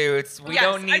lawsuits. We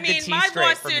don't need the tea straight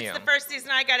from you. My lawsuits, the first season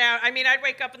I got out, I'd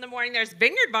wake up in the morning, there's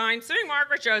Vineyard Vines suing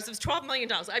Margaret Josephs, $12 million.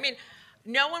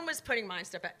 No one was putting my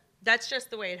stuff out. That's just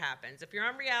the way it happens. If you're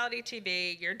on reality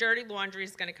TV, your dirty laundry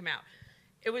is going to come out.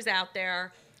 It was out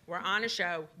there. We're on a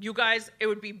show. You guys, it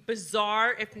would be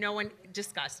bizarre if no one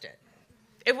discussed it.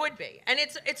 It would be. And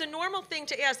it's a normal thing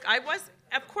to ask.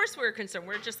 Of course we were concerned.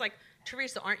 We're just like,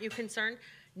 Teresa, aren't you concerned?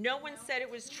 No one said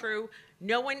it was true.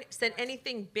 No one said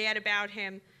anything bad about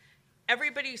him.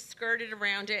 Everybody skirted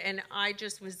around it, and I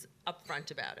just was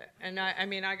upfront about it. And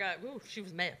I got, she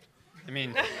was mad.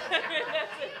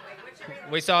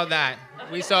 We saw that.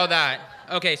 We saw that.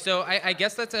 Okay, so I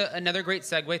guess that's another great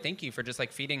segue. Thank you for just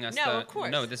like feeding us. No, of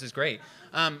course. No, this is great.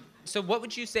 So what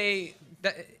would you say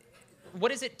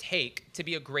what does it take to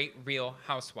be a great Real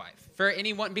Housewife for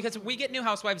anyone? Because we get new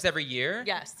housewives every year.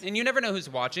 Yes. And you never know who's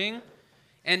watching.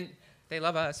 And they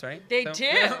love us, right? They do.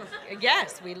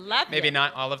 Yes, we love you. Maybe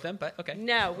not all of them, but okay.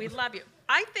 No, we love you.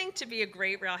 I think to be a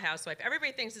great Real Housewife,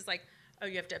 everybody thinks it's like, oh,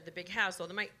 you have to have the big house, all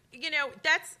the money.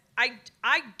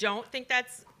 I don't think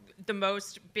that's the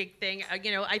most big thing.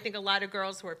 I think a lot of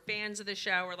girls who are fans of the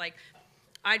show are like,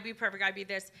 I'd be perfect, I'd be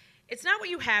this. It's not what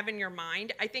you have in your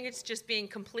mind. I think it's just being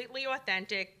completely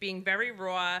authentic, being very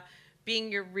raw, being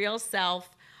your real self,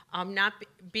 not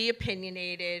be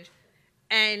opinionated,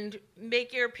 and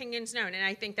make your opinions known. And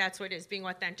I think that's what it is, being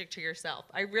authentic to yourself.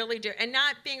 I really do. And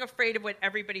not being afraid of what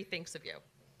everybody thinks of you.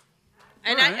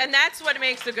 And and that's what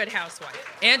makes a good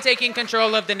housewife. And taking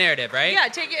control of the narrative, right? Yeah,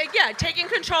 taking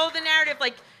control of the narrative.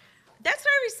 Like, that's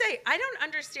what I always say. I don't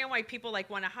understand why people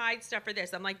want to hide stuff for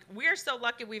this. I'm like, we're so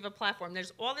lucky we have a platform.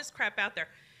 There's all this crap out there.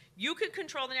 You could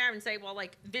control the narrative and say, well,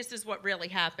 this is what really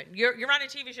happened. You're on a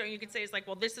TV show and you could say, it's like,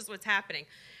 well, this is what's happening.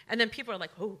 And then people are like,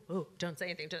 oh, don't say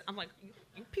anything. I'm like,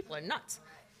 you people are nuts.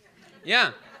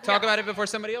 Yeah. Talk about it before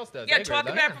somebody else does. Yeah, talk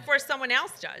about it before someone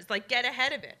else does. Get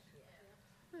ahead of it.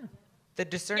 The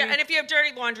discerning. Yeah, and if you have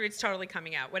dirty laundry, it's totally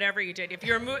coming out. Whatever you did, if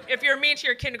you're mean to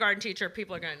your kindergarten teacher,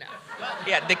 people are going to know.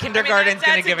 Yeah, the kindergarten's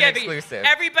going to give an exclusive.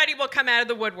 Everybody will come out of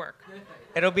the woodwork.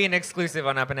 It'll be an exclusive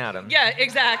on Up and Adam. Yeah,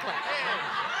 exactly.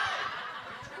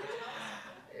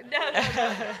 No.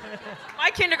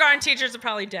 My kindergarten teachers are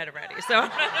probably dead already.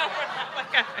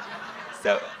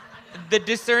 So, the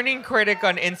discerning critic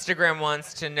on Instagram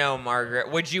wants to know,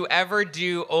 Margaret, would you ever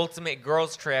do Ultimate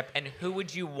Girls Trip, and who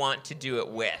would you want to do it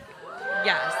with?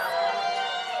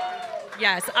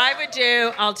 Yes, I would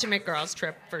do Ultimate Girls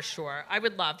Trip for sure. I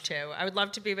would love to. I would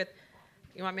love to be with.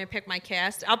 You want me to pick my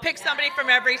cast? I'll pick somebody from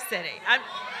every city.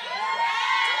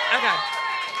 Okay,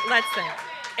 let's see.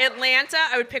 Atlanta,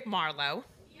 I would pick Marlo.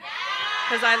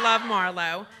 Because I love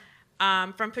Marlo.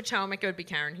 From Potomac, it would be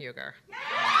Karen Huger.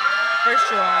 For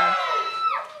sure.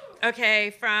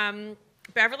 Okay, from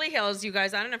Beverly Hills, you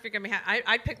guys, I don't know if you're going to be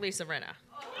I'd pick Lisa Rinna.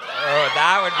 Oh,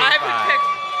 that would be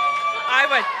fun. I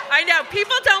would. I know.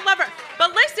 People don't love her.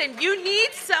 But listen, you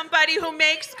need somebody who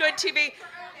makes good TV.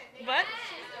 What?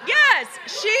 Yes,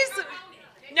 she's...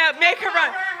 No, make her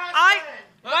run.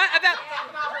 What about...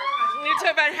 You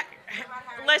talk about...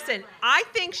 Listen, I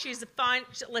think she's fun.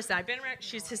 Listen, I've been around.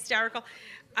 She's hysterical.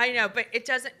 I know, but it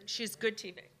doesn't... She's good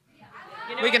TV.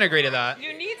 We can agree to that.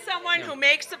 You need someone who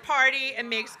makes a party and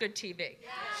makes good TV.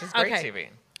 She's great TV.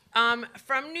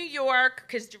 From New York,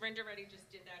 because Dorinda Reddy just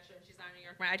did that show. She's on New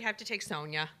York. I'd have to take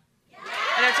Sonia.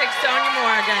 I'd have to take Sonia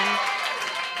Morgan.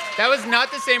 That was not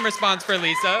the same response for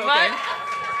Lisa. What? Okay.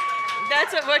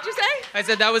 What'd you say? I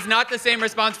said that was not the same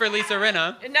response for Lisa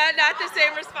Rinna. Not the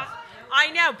same response. I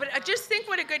know, but just think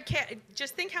what a good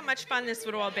just think how much fun this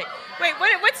would all be. Wait,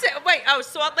 what's it? Wait,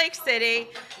 Salt Lake City.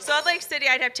 Salt Lake City,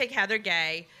 I'd have to take Heather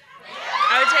Gay.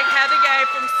 I would take Heather Gay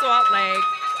from Salt Lake.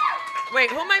 Wait,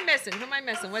 who am I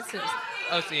missing? What's this?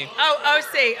 OC. Oh,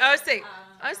 OC.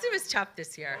 OC was tough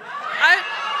this year.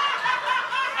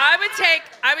 I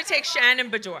would take Shannon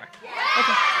Beador.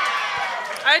 Okay.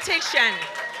 I would take Shannon.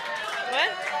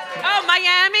 What? Oh,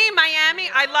 Miami.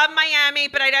 I love Miami,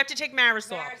 but I'd have to take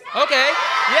Marisol. Okay.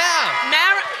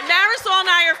 Yeah. Marisol and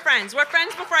I are friends. We're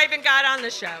friends before I even got on the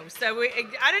show. So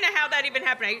I don't know how that even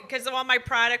happened. Because of all my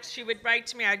products, she would write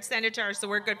to me. I'd send it to her. So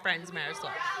we're good friends,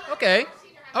 Marisol. Okay.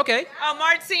 Okay. Oh,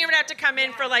 Marge Senior would have to come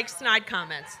in for like snide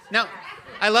comments. No,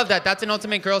 I love that. That's an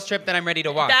Ultimate Girls Trip that I'm ready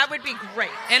to watch. That would be great.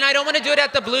 And I don't want to do it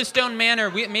at the Bluestone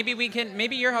Manor. Maybe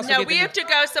your house. No, we have to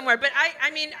go somewhere. But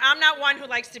I mean, I'm not one who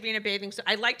likes to be in a bathing suit.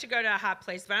 I like to go to a hot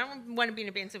place, but I don't want to be in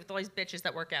a bathing suit with all these bitches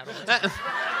that work out all the time.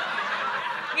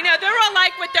 You know, they're all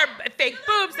like with their fake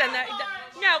boobs and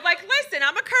no, like, listen,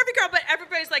 I'm a curvy girl, but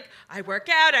everybody's like, I work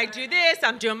out, I do this,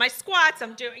 I'm doing my squats, I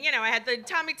had the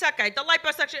tummy tuck, I had the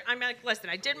liposuction. I'm like, listen,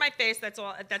 I did my face, that's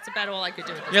about all I could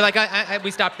do. You're like, we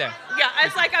stopped there. Yeah,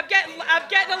 it's like, I'm getting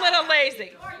a little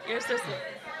lazy. You're so sweet.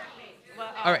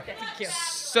 Well, all right. Thank you.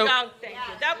 So, no, thank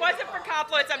you. That wasn't for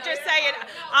compliments, I'm just saying,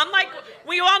 I'm like,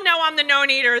 we all know I'm the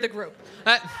known eater of the group.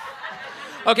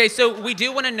 Okay, so we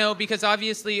do want to know, because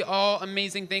obviously all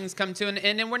amazing things come to an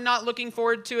end, and we're not looking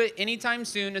forward to it anytime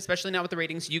soon, especially not with the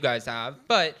ratings you guys have.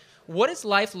 But what does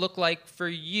life look like for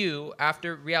you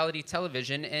after reality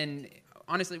television? And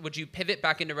honestly, would you pivot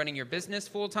back into running your business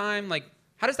full time? Like,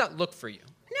 how does that look for you?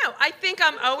 No, I think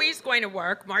I'm always going to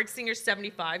work. Marge Singer's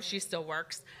 75. She still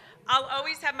works. I'll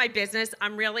always have my business.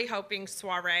 I'm really hoping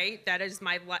Soiree, that is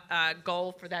my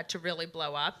goal for that to really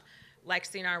blow up.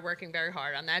 Lexi and I are working very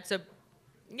hard on that. So,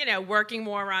 working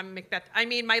more on Macbeth. I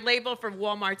mean, my label for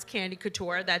Walmart's Candy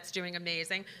Couture, that's doing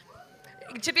amazing.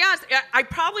 To be honest, I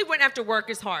probably wouldn't have to work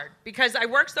as hard because I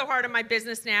work so hard on my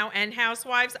business now and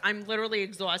Housewives, I'm literally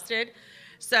exhausted.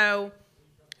 So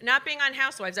not being on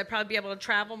Housewives, I'd probably be able to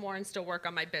travel more and still work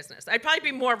on my business. I'd probably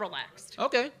be more relaxed.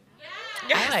 Okay.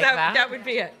 Yes, I like that. That would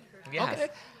be it. Yes. Okay.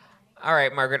 All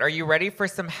right, Margaret, are you ready for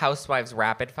some Housewives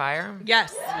rapid fire?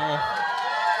 Yes. Oh.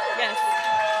 Yes.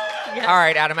 Yes. All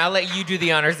right, Adam, I'll let you do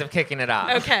the honors of kicking it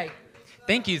off. Okay.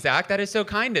 Thank you, Zach. That is so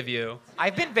kind of you.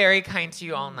 I've been very kind to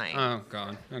you all night. Oh,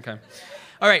 God. Okay.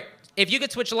 All right. If you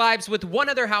could switch lives with one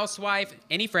other housewife,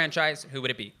 any franchise, who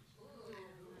would it be?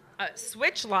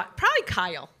 Probably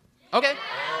Kyle. Okay.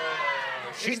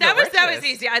 That was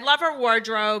easy. I love her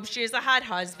wardrobe. She has a hot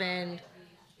husband.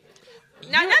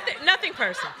 No, nothing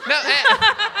personal. No,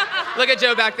 look at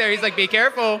Joe back there. He's like, be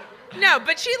careful. No,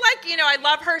 but she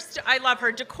I love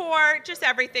her decor, just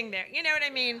everything there. You know what I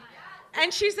mean?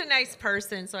 And she's a nice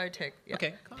person, so I take. Yeah.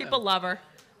 Okay. People love her.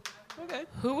 Okay.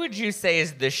 Who would you say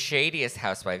is the shadiest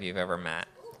housewife you've ever met?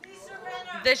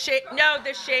 The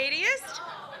shadiest?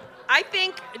 I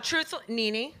think, truthfully,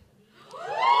 Nene.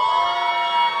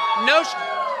 No.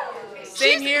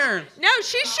 Same here. No,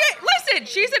 she's shady. Listen,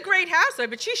 she's a great housewife,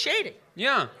 but she's shady.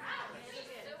 Yeah.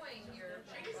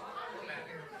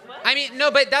 I mean, no,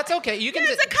 but that's okay. You can.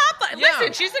 It's a compliment. Yeah.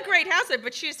 Listen, she's a great housewife,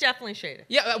 but she's definitely shady.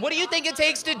 Yeah. What do you think it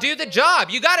takes to do the job?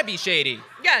 You got to be shady.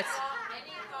 Yes.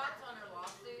 Any thoughts on her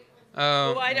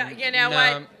lawsuit? Well, I don't. You know no,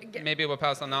 what? Maybe we'll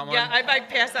pass on that one. Yeah, I might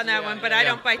pass on that one, but I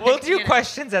don't bite. We'll do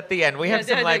questions at the end. We have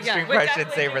some live stream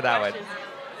questions saved for that one.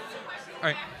 All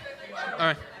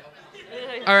right.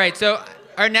 All right. So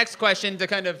our next question, to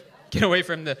kind of get away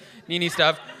from the Nene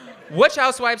stuff. Which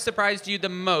housewife surprised you the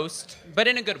most, but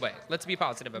in a good way? Let's be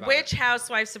positive about it. Which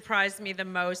housewife surprised me the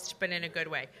most, but in a good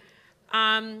way?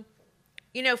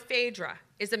 Phaedra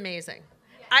is amazing.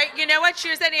 You know what? She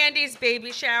was at Andy's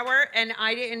baby shower, and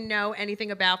I didn't know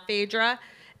anything about Phaedra.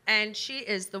 And she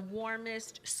is the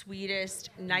warmest, sweetest,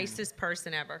 nicest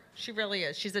person ever. She really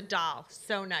is. She's a doll.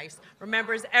 So nice.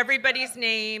 Remembers everybody's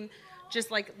name.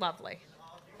 Just like lovely.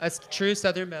 A true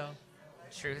Southern belle.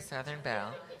 True Southern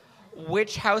belle.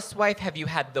 Which housewife have you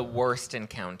had the worst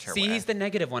encounter with? See, he's the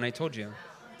negative one. I told you.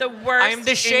 The worst. I'm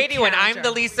the shady one. I'm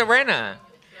the Lisa Rinna.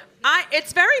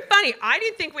 It's very funny. I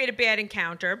didn't think we had a bad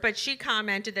encounter, but she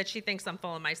commented that she thinks I'm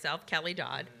full of myself. Kelly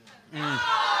Dodd.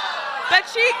 But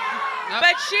she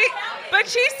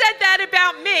said that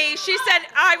about me. She said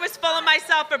I was full of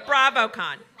myself at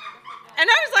BravoCon, and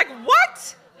I was like,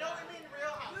 what? No, I mean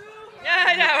real.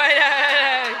 I know.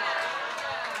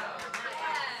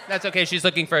 That's okay. She's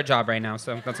looking for a job right now,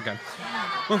 so that's okay.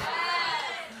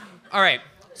 All right.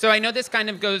 So I know this kind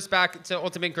of goes back to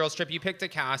Ultimate Girls Trip. You picked a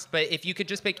cast, but if you could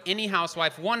just pick any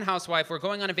housewife, one housewife, we're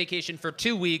going on a vacation for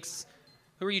 2 weeks,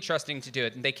 who are you trusting to do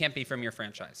it? And they can't be from your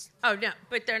franchise. Oh, no,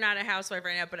 but they're not a housewife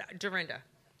right now, but Dorinda.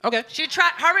 Okay.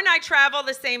 Her and I travel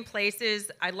the same places.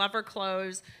 I love her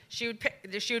clothes. She would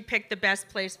pick the best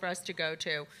place for us to go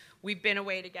to. We've been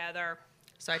away together,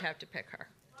 so I'd have to pick her.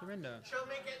 Dorinda. She'll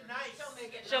make it nice.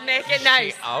 She'll make it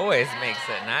nice. She always makes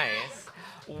it nice.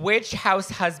 Which house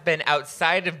husband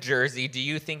outside of Jersey do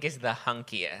you think is the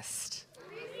hunkiest?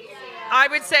 I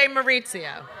would say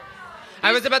Maurizio.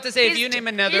 I was about to say, if you he's- name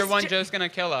another he's one, too- Joe's gonna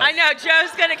kill us. I know,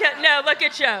 Joe's gonna kill. No, look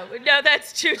at Joe. No,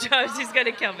 that's two Joes. He's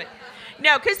gonna kill me.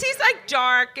 No, because he's like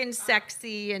dark and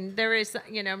sexy, and there is,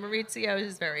 Maurizio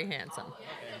is very handsome.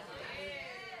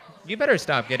 You better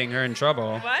stop getting her in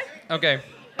trouble. What? Okay.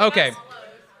 Okay.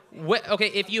 Okay,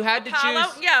 if you had to Apollo?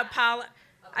 choose. Yeah, Apollo.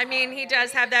 I mean, he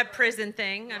does have that prison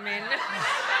thing. I mean,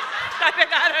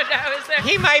 I don't know. Is there?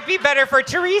 He might be better for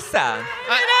Teresa.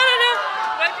 I don't know.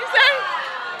 What'd you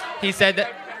say? He said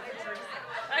that.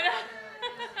 I know.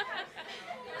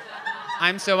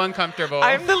 I'm so uncomfortable.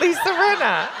 I'm the Lisa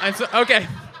Rinna. Okay.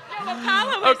 No,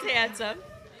 Apollo is handsome.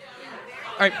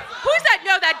 All right. Who's that?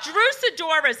 No, that Drew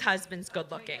Sidora's husband's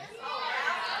good looking.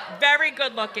 Very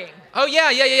good looking. Oh,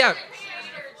 yeah.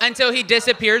 Until he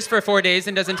disappears for 4 days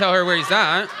and doesn't tell her where he's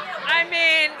at.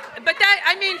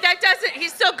 That doesn't,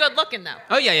 he's still good looking though.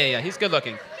 Oh, yeah. He's good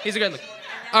looking. He's a good look.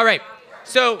 All right.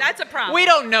 So. That's a problem. We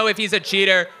don't know if he's a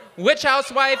cheater. Which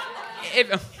housewife,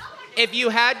 if you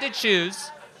had to choose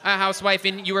a housewife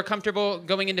and you were comfortable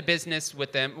going into business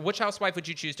with them, which housewife would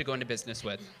you choose to go into business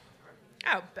with?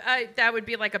 Oh, that would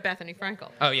be like a Bethany Frankel.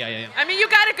 Oh, yeah. I mean, you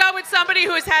got to go with somebody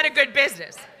who has had a good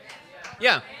business.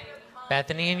 Yeah.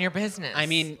 Bethany in your business. I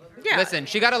mean, Yeah. listen,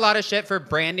 she got a lot of shit for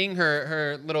branding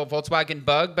her little Volkswagen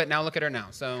Bug, but now look at her now.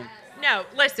 So. No,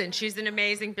 listen, she's an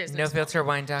amazing business.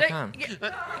 NoFilterWine.com.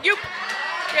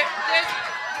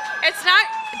 It's not,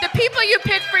 the people you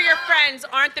pick for your friends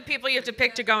aren't the people you have to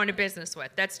pick to go into business with.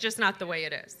 That's just not the way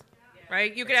it is,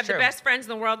 right? You could have the True. best friends in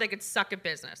the world, they could suck at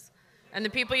business. And the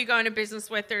people you go into business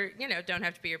with are, don't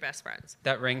have to be your best friends.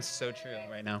 That rings so true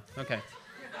right now. Okay.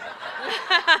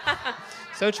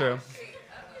 So true.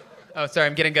 Oh, sorry,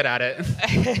 I'm getting good at it.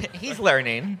 He's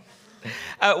learning.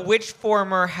 Which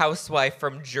former housewife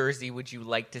from Jersey would you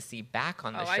like to see back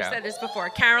on the show? I've said this before.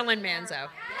 Caroline Manzo.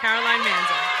 Caroline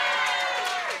Manzo.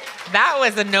 That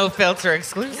was a No Filter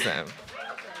exclusive.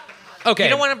 Okay. You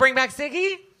don't want to bring back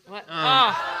Siggy? What?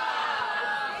 Oh.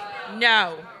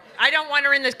 No. I don't want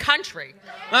her in the country.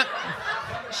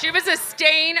 She was a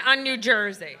stain on New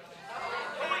Jersey.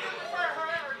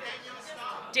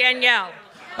 Danielle.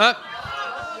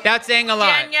 That's saying a lot.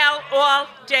 Danielle all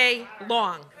day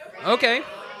long. Okay.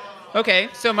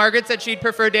 So Margaret said she'd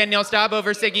prefer Danielle Staub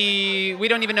over Siggy. We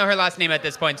don't even know her last name at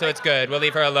this point, so it's good. We'll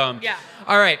leave her alone. Yeah.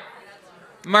 All right.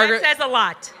 Margaret, That says a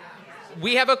lot.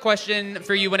 we have a question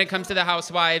for you when it comes to the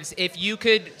Housewives. If you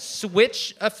could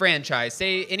switch a franchise,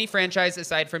 say any franchise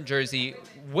aside from Jersey,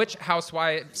 which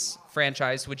Housewives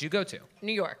franchise would you go to?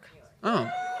 New York. Oh.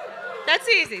 That's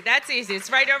easy.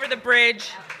 It's right over the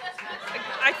bridge.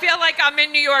 I feel like I'm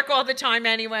in New York all the time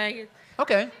anyway.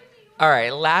 Okay. All right,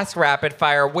 last rapid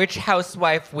fire. Which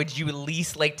housewife would you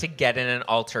least like to get in an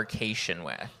altercation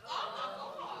with?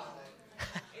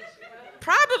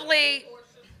 Probably.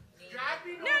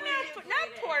 No, not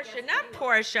Portia. Not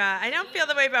Portia. I don't feel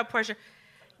the way about Portia.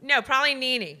 No, probably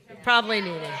Nene.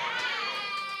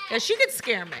 Yeah, she could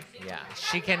scare me. Yeah,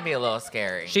 she can be a little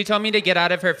scary. She told me to get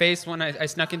out of her face when I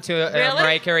snuck into a Really?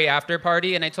 Mariah Carey after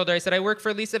party, and I told her, I said, I work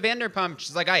for Lisa Vanderpump.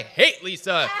 She's like, I hate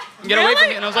Lisa. Get away from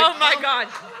me. And I was like, oh my God.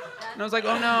 And I was like,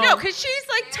 oh no. No, because she's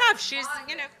like tough. She's,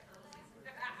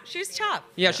 she's tough.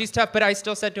 Yeah, she's tough, but I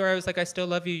still said to her, I was like, I still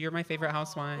love you. You're my favorite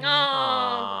housewife. Oh,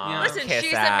 Yeah. listen, Kiss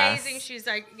she's ass. amazing. She's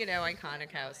like,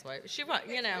 iconic housewife. She was,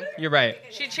 You're right.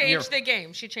 she changed the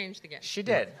game. She changed the game. She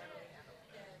did.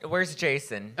 Where's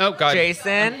Jason? Oh, God.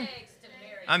 Jason?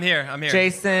 I'm here.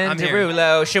 Jason I'm here.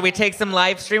 Derulo. Should we take some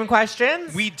live stream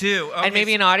questions? We do. Okay, And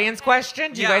maybe an audience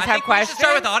question? Do you Yeah, guys I have think we should questions?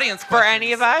 start with audience For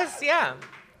any of questions. us? Yeah.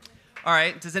 All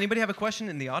right. Does anybody have a question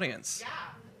in the audience?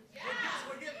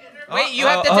 Wait, you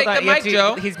have to hold take on, the you have mic, to-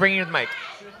 Joe. He's bringing you the mic.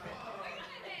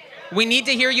 We need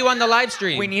to hear you on the live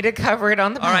stream. We need to cover it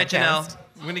on the podcast. All right, Janelle.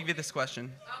 I'm going to give you this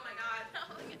question.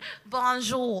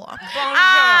 Bonjour. Bonjour.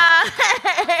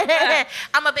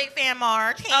 I'm a big fan,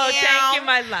 Mark. Oh, thank you,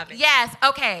 my love. Yes.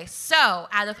 Okay. So,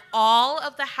 out of all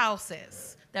of the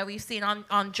houses that we've seen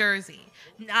on Jersey,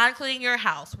 not including your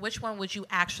house, which one would you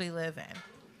actually live in?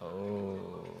 Oh.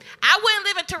 I wouldn't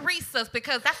live in Teresa's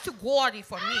because that's too gaudy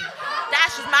for me.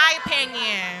 That's just my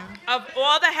opinion. Of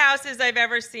all the houses I've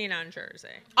ever seen on Jersey.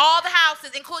 All the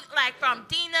houses, including like from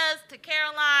Dina's to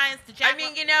Caroline's to Jack. I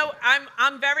mean,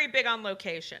 I'm very big on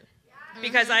location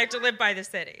because I have to live by the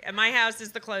city, and my house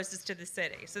is the closest to the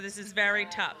city, so this is very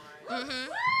tough.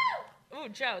 Ooh,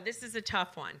 Joe, this is a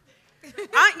tough one. You're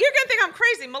gonna think I'm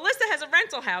crazy. Melissa has a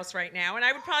rental house right now, and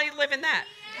I would probably live in that.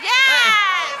 Yes.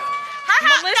 Her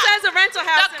house. Melissa has a rental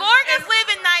house. The Gorgas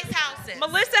live in nice houses.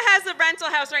 Melissa has a rental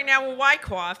house right now in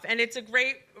Wyckoff, and it's a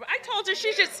great. I told her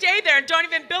she should stay there and don't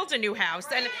even build a new house,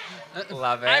 and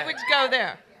Love it. I would go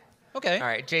there. Okay. All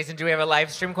right, Jason, do we have a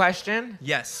live stream question?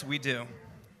 Yes, we do.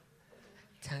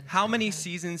 How many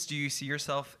seasons do you see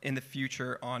yourself in the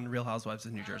future on Real Housewives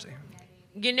of New Jersey?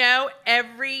 You know,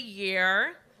 every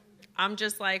year, I'm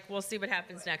just like, we'll see what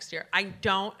happens next year. I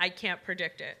can't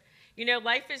predict it. You know,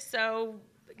 life is so,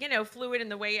 fluid in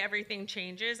the way everything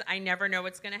changes. I never know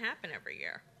what's going to happen every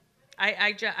year.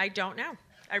 I don't know.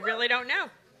 I really don't know.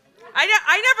 I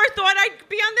never thought I'd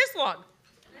be on this long.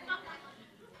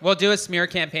 We'll do a smear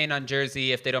campaign on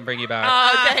Jersey if they don't bring you back.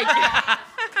 Oh, thank you.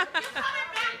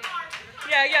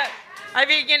 Yeah. I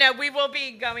mean, we will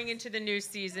be going into the new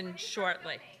season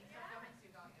shortly.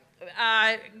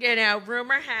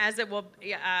 Rumor has it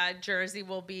Jersey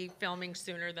will be filming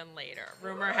sooner than later.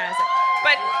 Rumor has it,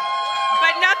 but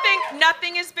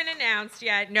nothing has been announced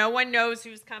yet. No one knows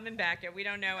who's coming back yet. We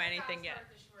don't know anything yet.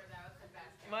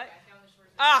 What?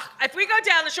 If we go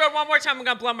down the shore one more time, I'm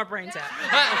gonna blow my brains out.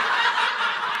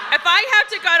 If I have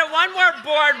to go to one more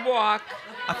boardwalk,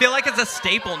 I feel like it's a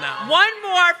staple now. one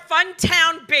more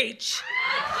Funtown Beach,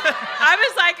 I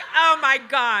was like, oh my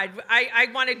God, I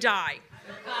want to die.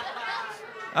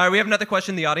 All right, we have another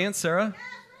question in the audience. Sarah?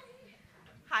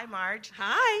 Hi, Marge.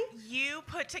 Hi. You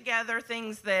put together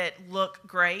things that look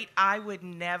great. I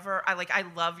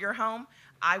love your home.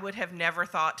 I would have never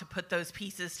thought to put those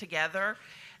pieces together.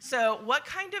 So what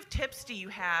kind of tips do you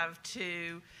have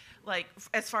to,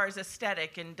 as far as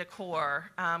aesthetic and decor?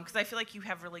 Because I feel like you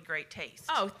have really great taste.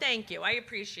 Oh, thank you. I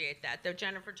appreciate that. Though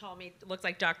Jennifer told me it looks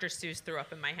like Dr. Seuss threw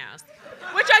up in my house,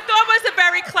 which I thought was a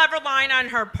very clever line on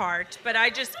her part. But I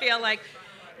just feel like,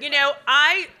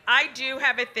 I do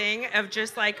have a thing of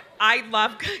just like, I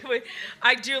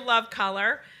do love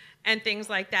color and things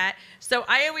like that. So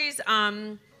I always,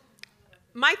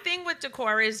 my thing with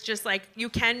decor is just like, you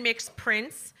can mix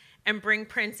prints and bring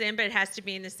prints in, but it has to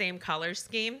be in the same color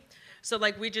scheme. So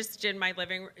like we just did my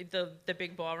the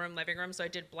big ballroom living room. So I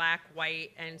did black,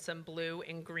 white, and some blue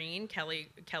and green,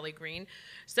 Kelly green.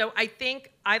 So I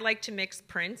think I like to mix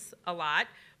prints a lot,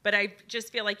 but I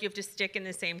just feel like you have to stick in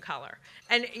the same color.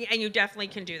 And you definitely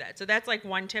can do that. So that's like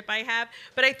one tip I have.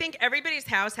 But I think everybody's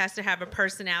house has to have a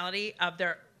personality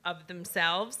of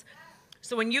themselves.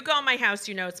 So when you go in my house,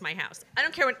 you know it's my house. I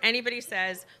don't care what anybody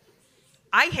says.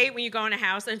 I hate when you go in a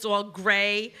house and it's all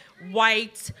gray,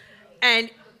 white, and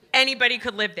anybody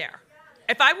could live there.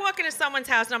 If I walk into someone's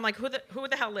house and I'm like, who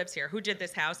the hell lives here? Who did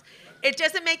this house? It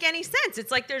doesn't make any sense.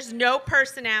 It's like there's no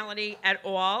personality at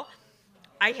all.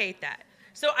 I hate that.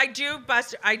 So I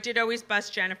did always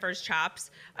bust Jennifer's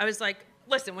chops. I was like,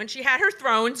 listen, when she had her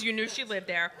thrones, you knew she lived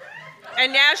there.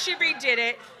 And now she redid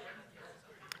it.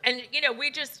 And,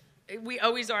 we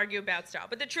always argue about style.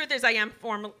 But the truth is I am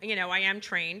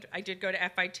trained. I did go to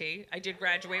FIT. I did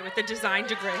graduate with a design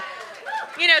degree.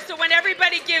 So when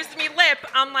everybody gives me lip,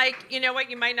 I'm like, you know what,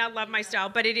 you might not love my style,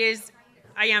 but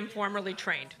I am formally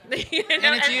trained. And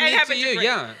it's unique to you,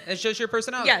 yeah. It's just your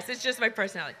personality. Yes, it's just my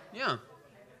personality. Yeah.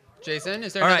 Jason,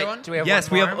 is there All another right. one? Do we have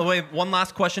Yes, one we more? have one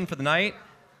last question for the night.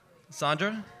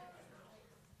 Sandra?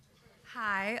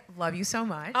 Hi, love you so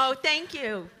much. Oh, thank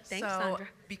you. Thanks, so, Sandra.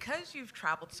 because you've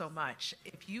traveled so much,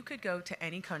 if you could go to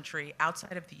any country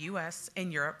outside of the U.S.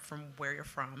 and Europe from where you're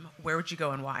from, where would you go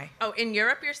and why? Oh, in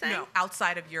Europe, you're saying? No,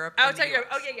 outside of Europe. and Outside the Europe.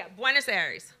 US. Oh, yeah. Buenos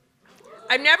Aires.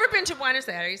 I've never been to Buenos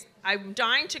Aires. I'm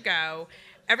dying to go.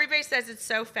 Everybody says it's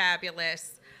so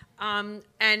fabulous.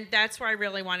 And that's where I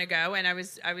really want to go. And I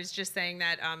was just saying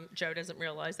that Joe doesn't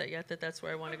realize that yet, that's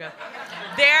where I want to go.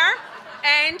 There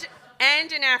and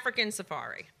an African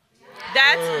safari.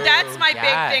 That's my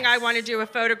big thing. I want to do a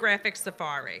photographic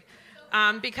safari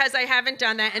because I haven't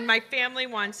done that, and my family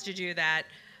wants to do that.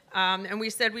 And we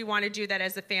said we want to do that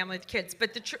as a family with kids.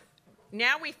 But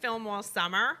now we film all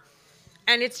summer,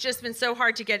 and it's just been so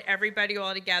hard to get everybody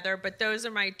all together. But those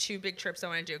are my two big trips I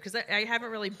want to do because I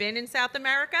haven't really been in South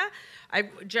America.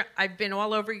 I've been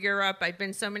all over Europe. I've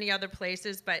been so many other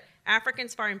places, but African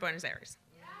safari in Buenos Aires.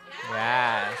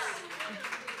 Yes.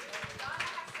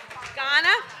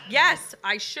 Ghana? Yes,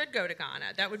 I should go to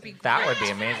Ghana. That would be great. That would be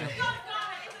amazing.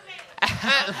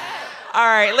 All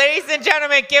right, ladies and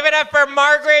gentlemen, give it up for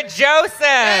Margaret Joseph.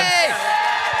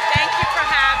 Thank you for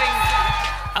having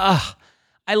me.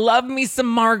 I love me some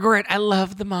Margaret. I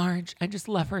love the Marge. I just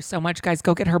love her so much. Guys,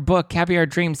 go get her book, Caviar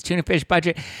Dreams, Tuna Fish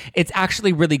Budget. It's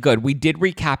actually really good. We did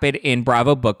recap it in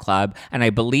Bravo Book Club, and I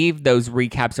believe those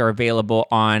recaps are available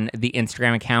on the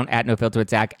Instagram account at No Filter with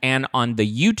Zach and on the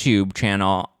YouTube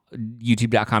channel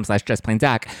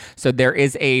youtube.com/justplainzach. So there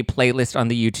is a playlist on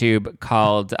the YouTube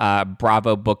called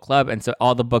Bravo Book Club. And so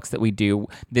all the books that we do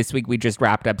this week, we just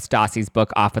wrapped up Stassi's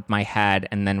book, Off With My Head,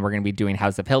 and then we're going to be doing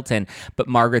House of Hilton. But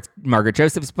Margaret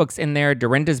Joseph's book's in there.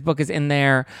 Dorinda's book is in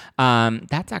there.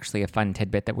 That's actually a fun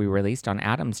tidbit that we released on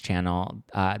Adam's channel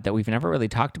that we've never really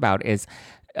talked about is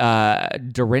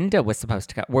Dorinda was supposed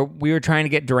to come. We were trying to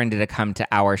get Dorinda to come to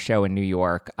our show in New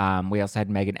York. We also had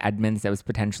Megan Edmonds that was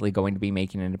potentially going to be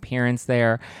making an appearance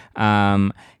there.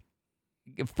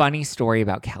 Funny story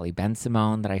about Kelly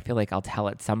Ben-Simone that I feel like I'll tell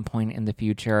at some point in the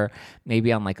future,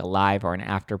 maybe on like a live or an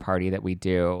after party that we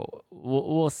do.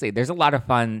 We'll see. There's a lot of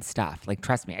fun stuff. Like,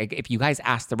 trust me, if you guys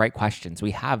ask the right questions,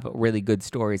 we have really good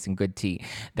stories and good tea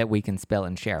that we can spill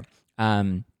and share.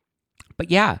 But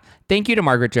yeah, thank you to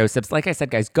Margaret Josephs. Like I said,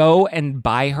 guys, go and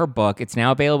buy her book. It's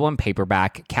now available in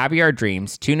paperback, Caviar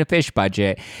Dreams, Tuna Fish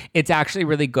Budget. It's actually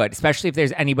really good, especially if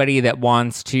there's anybody that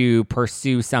wants to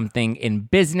pursue something in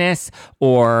business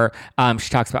or she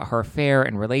talks about her affair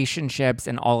and relationships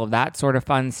and all of that sort of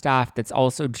fun stuff that's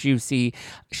also juicy.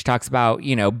 She talks about,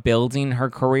 building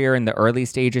her career in the early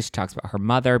stages. She talks about her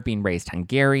mother being raised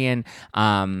Hungarian,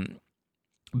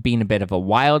 being a bit of a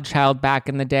wild child back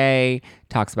in the day,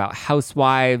 talks about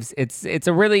housewives. It's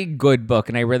a really good book,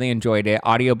 and I really enjoyed it.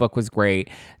 Audiobook was great.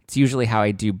 It's usually how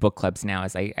I do book clubs now,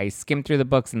 is I skim through the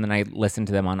books and then I listen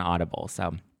to them on Audible.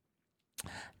 So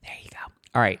there you go.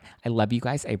 All right. I love you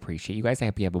guys. I appreciate you guys. I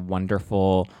hope you have a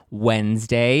wonderful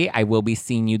Wednesday. I will be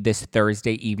seeing you this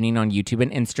Thursday evening on YouTube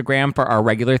and Instagram for our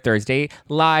regular Thursday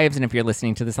lives. And if you're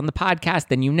listening to this on the podcast,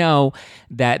 then you know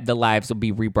that the lives will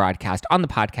be rebroadcast on the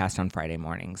podcast on Friday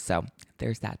mornings. So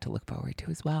there's that to look forward to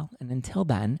as well. And until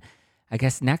then, I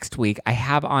guess next week I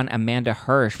have on Amanda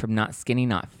Hirsch from Not Skinny,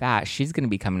 Not Fat. She's going to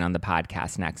be coming on the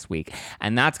podcast next week,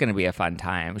 and that's going to be a fun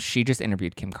time. She just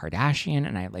interviewed Kim Kardashian,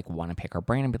 and I want to pick her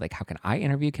brain and be like, how can I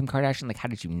interview Kim Kardashian? Like, how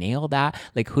did you nail that?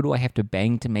 Like, who do I have to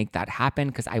bang to make that happen?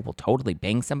 Because I will totally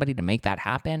bang somebody to make that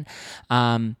happen.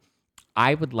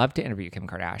 I would love to interview Kim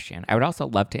Kardashian. I would also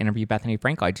love to interview Bethany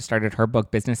Frankel. I just started her book,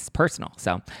 Business is Personal.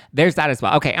 So there's that as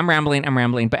well. Okay, I'm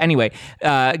rambling. But anyway,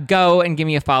 go and give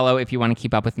me a follow if you want to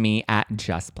keep up with me at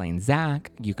Just Plain Zach.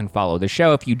 You can follow the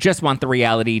show. If you just want the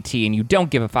reality tea and you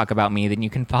don't give a fuck about me, then you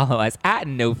can follow us at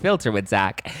No Filter with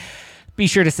Zach. Be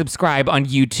sure to subscribe on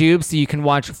YouTube so you can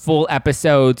watch full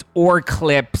episodes or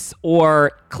clips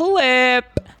or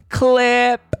clip.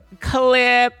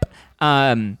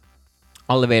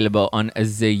 All available on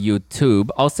the YouTube.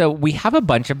 Also, we have a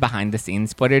bunch of behind the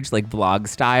scenes footage, like vlog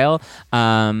style,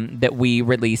 that we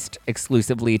released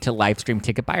exclusively to live stream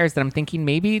ticket buyers that I'm thinking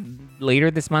maybe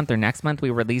later this month or next month we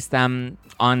release them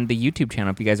on the YouTube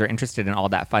channel if you guys are interested in all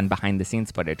that fun behind the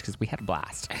scenes footage, because we had a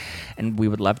blast and we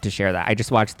would love to share that. I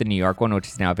just watched the New York one, which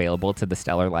is now available to the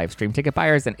Stellar live stream ticket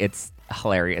buyers, and it's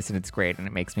hilarious and it's great and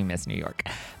it makes me miss New York.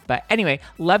 But anyway,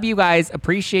 love you guys,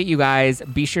 appreciate you guys.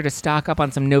 Be sure to stock up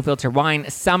on some No Filter wine.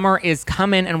 Summer is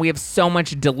coming and we have so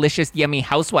much delicious, yummy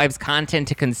Housewives content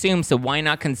to consume, so why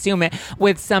not consume it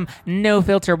with some No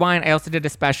Filter wine? I also did a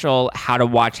special How to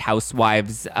Watch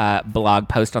Housewives blog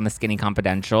post on the Skinny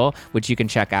Confidential, which you can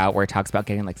check out, where it talks about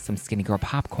getting like some Skinny Girl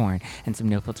popcorn and some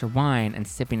No Filter wine and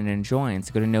sipping and enjoying.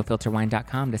 So go to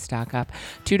nofilterwine.com to stock up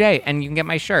today, and you can get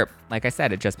my shirt, like I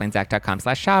said, at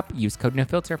justplainzach.com/shop. Use code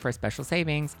NOFILTER for a special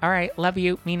savings. All right, love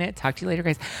you, mean it. Talk to you later,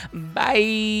 guys.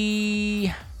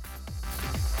 Bye.